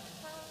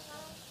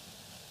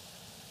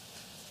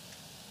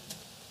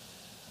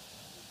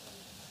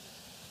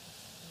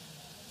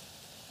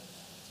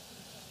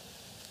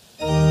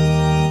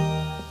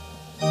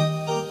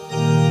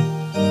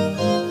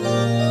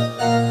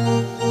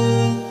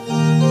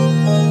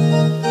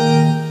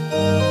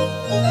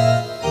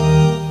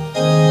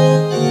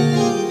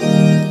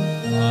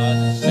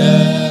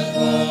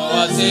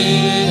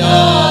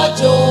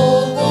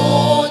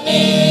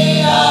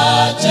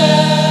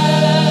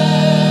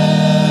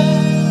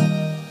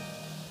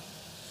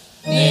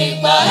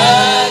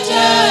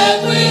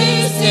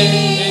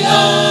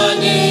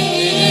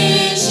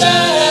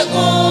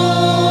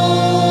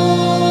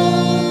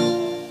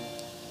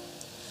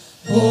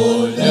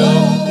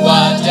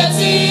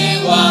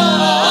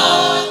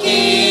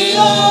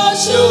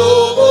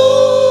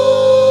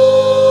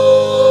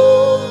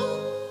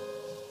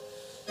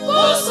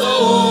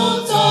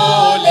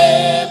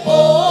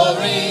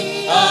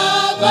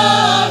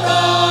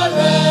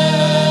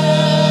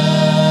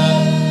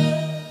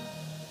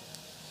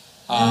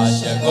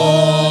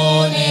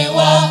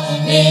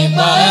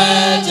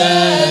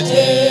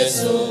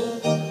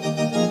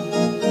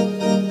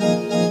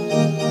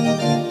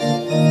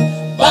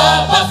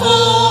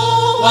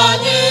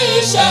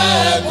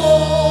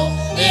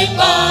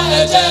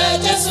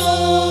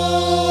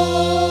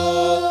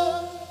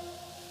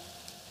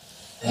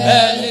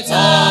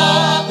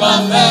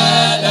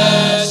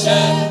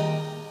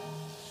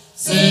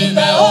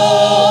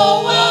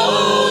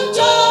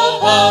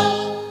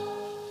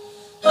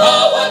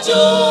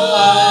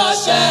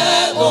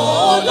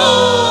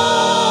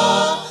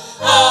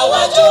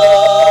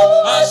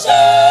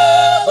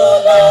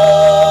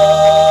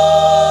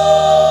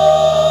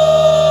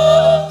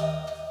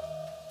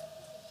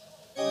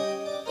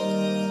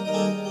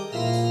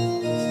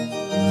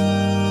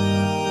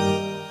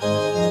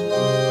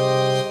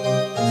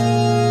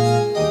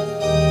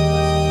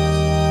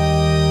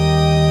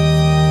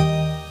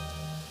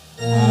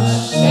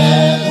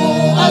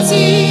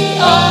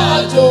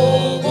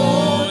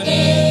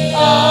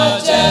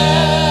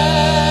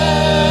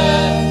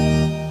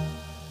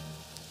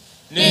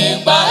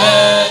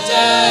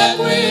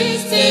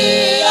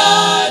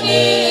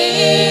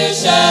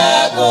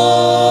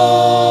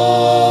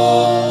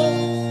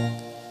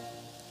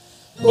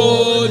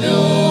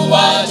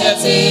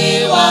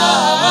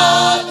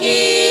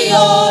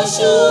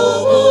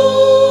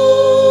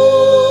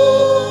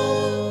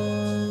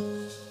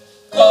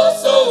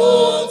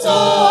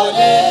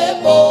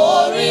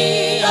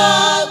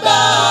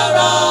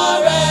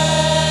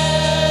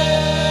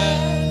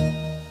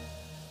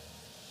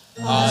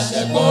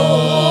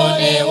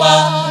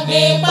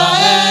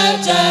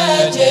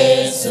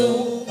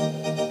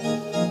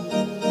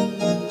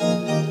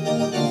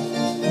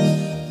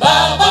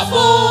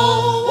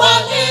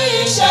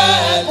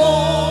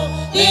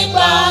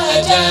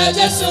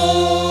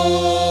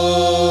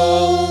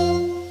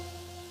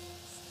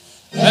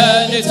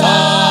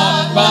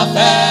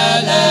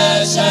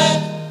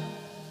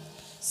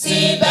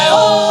 Síbẹ̀ ó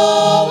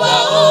wá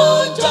ó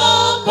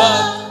jọba,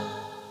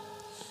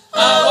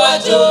 àwa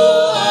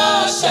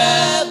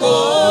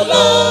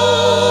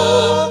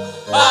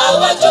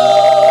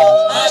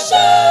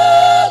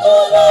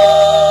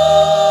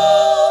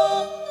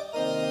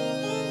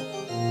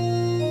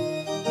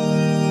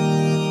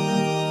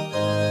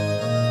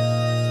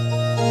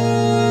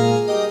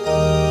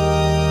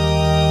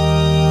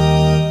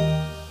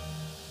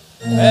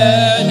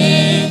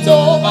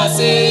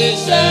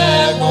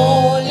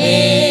ìṣẹ́gun ni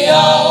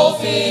a ó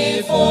fi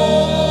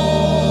fún.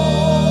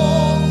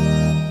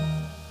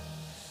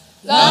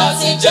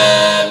 Láti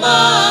jẹ́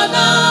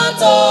mánà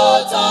tó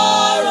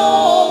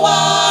tọrùn wá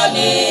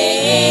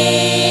nìyí.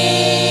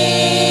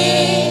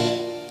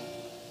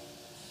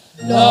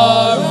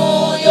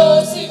 Lọ́run yóò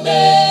sì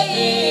gbé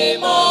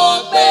ìmọ̀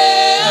pé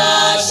a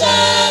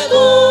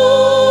ṣẹ́gun.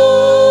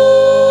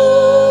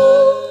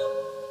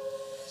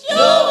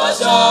 Yóò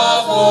wọṣọ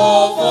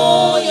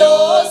funfun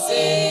yóò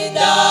sì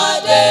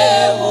dádé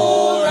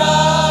wúrà.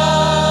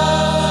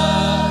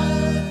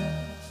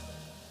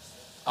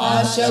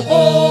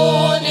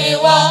 Aṣẹ́gun ni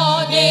wá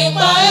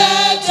nípa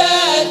ẹ̀jẹ̀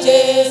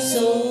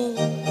Jésù.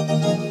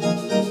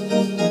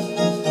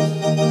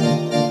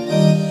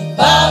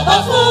 Bàbá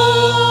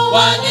fún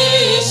wa ní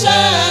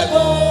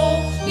ìṣẹ́gun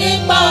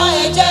nípa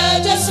ẹ̀jẹ̀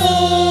Jésù.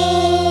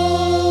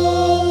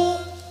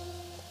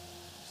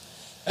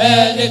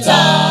 Ẹni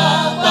tá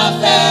a bá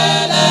fẹ́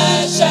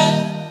lẹ́ṣẹ̀,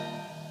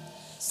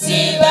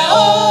 síbẹ̀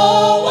ó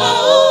wá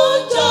ó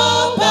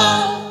jọba.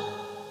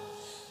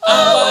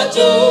 Àwa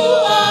jù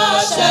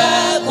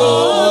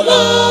aṣẹ́gun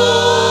lọ.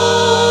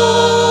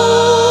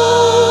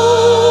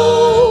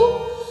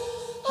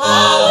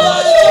 Àwa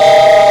jù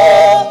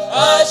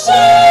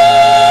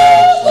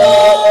aṣẹ́gun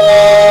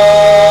lọ.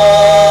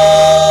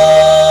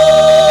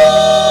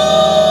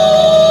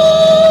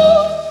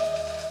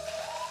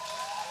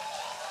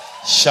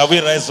 Shall we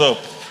rise up?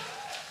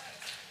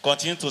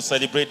 Continue to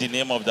celebrate the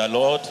name of the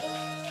Lord.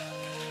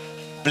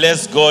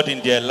 Bless God in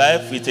their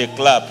life with a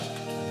clap.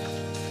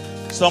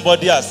 Some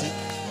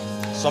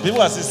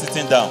people are still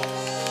sitting down.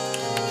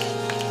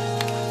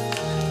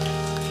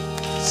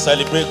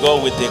 Celebrate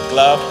God with a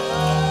clap.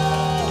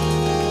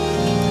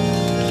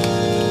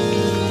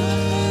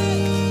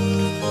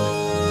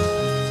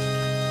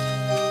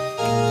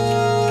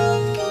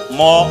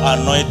 More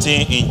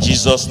anointing in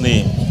Jesus'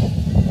 name.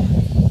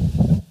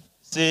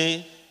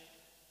 See,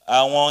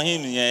 I want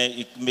him here.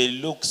 It may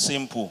look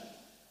simple,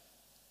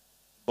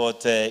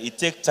 but it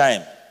takes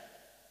time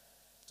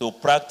to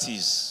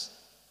practice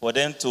for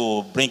them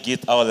to bring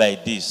it out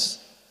like this.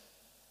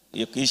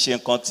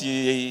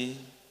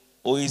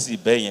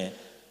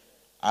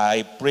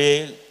 I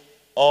pray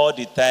all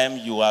the time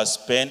you have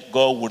spent,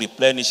 God will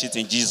replenish it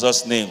in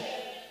Jesus' name.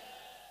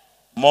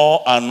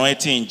 More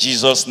anointing in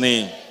Jesus'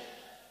 name.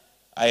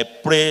 I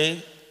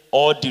pray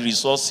all the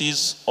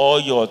resources, all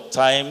your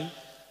time,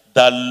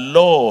 the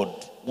Lord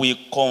will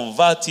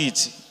convert it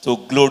to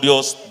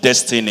glorious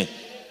destiny.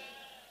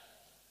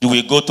 You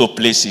will go to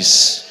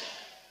places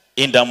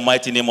in the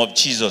mighty name of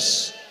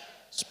Jesus.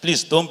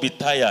 Please don't be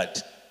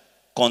tired.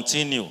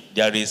 Continue.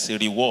 There is a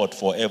reward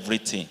for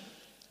everything.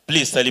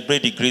 Please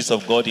celebrate the grace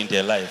of God in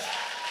their life.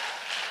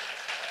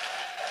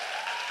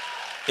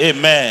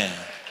 Amen.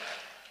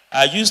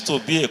 I used to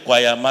be a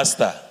choir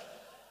master.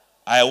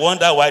 I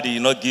wonder why they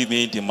did not give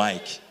me the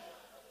mic.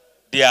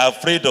 They are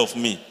afraid of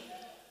me.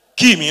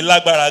 Key mi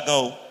lágbára gan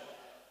o.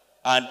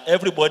 And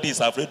everybody is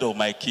afraid of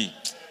my key.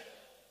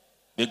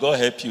 May God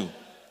help you.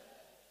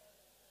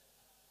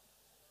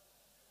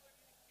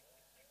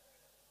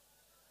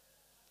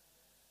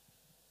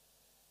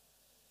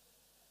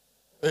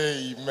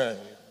 Amen.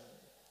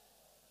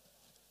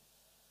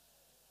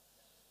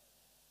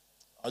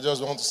 I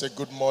just want to say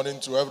good morning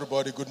to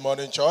everybody. Good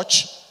morning,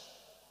 church.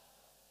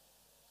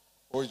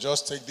 We'll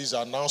just take these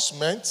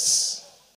announcements.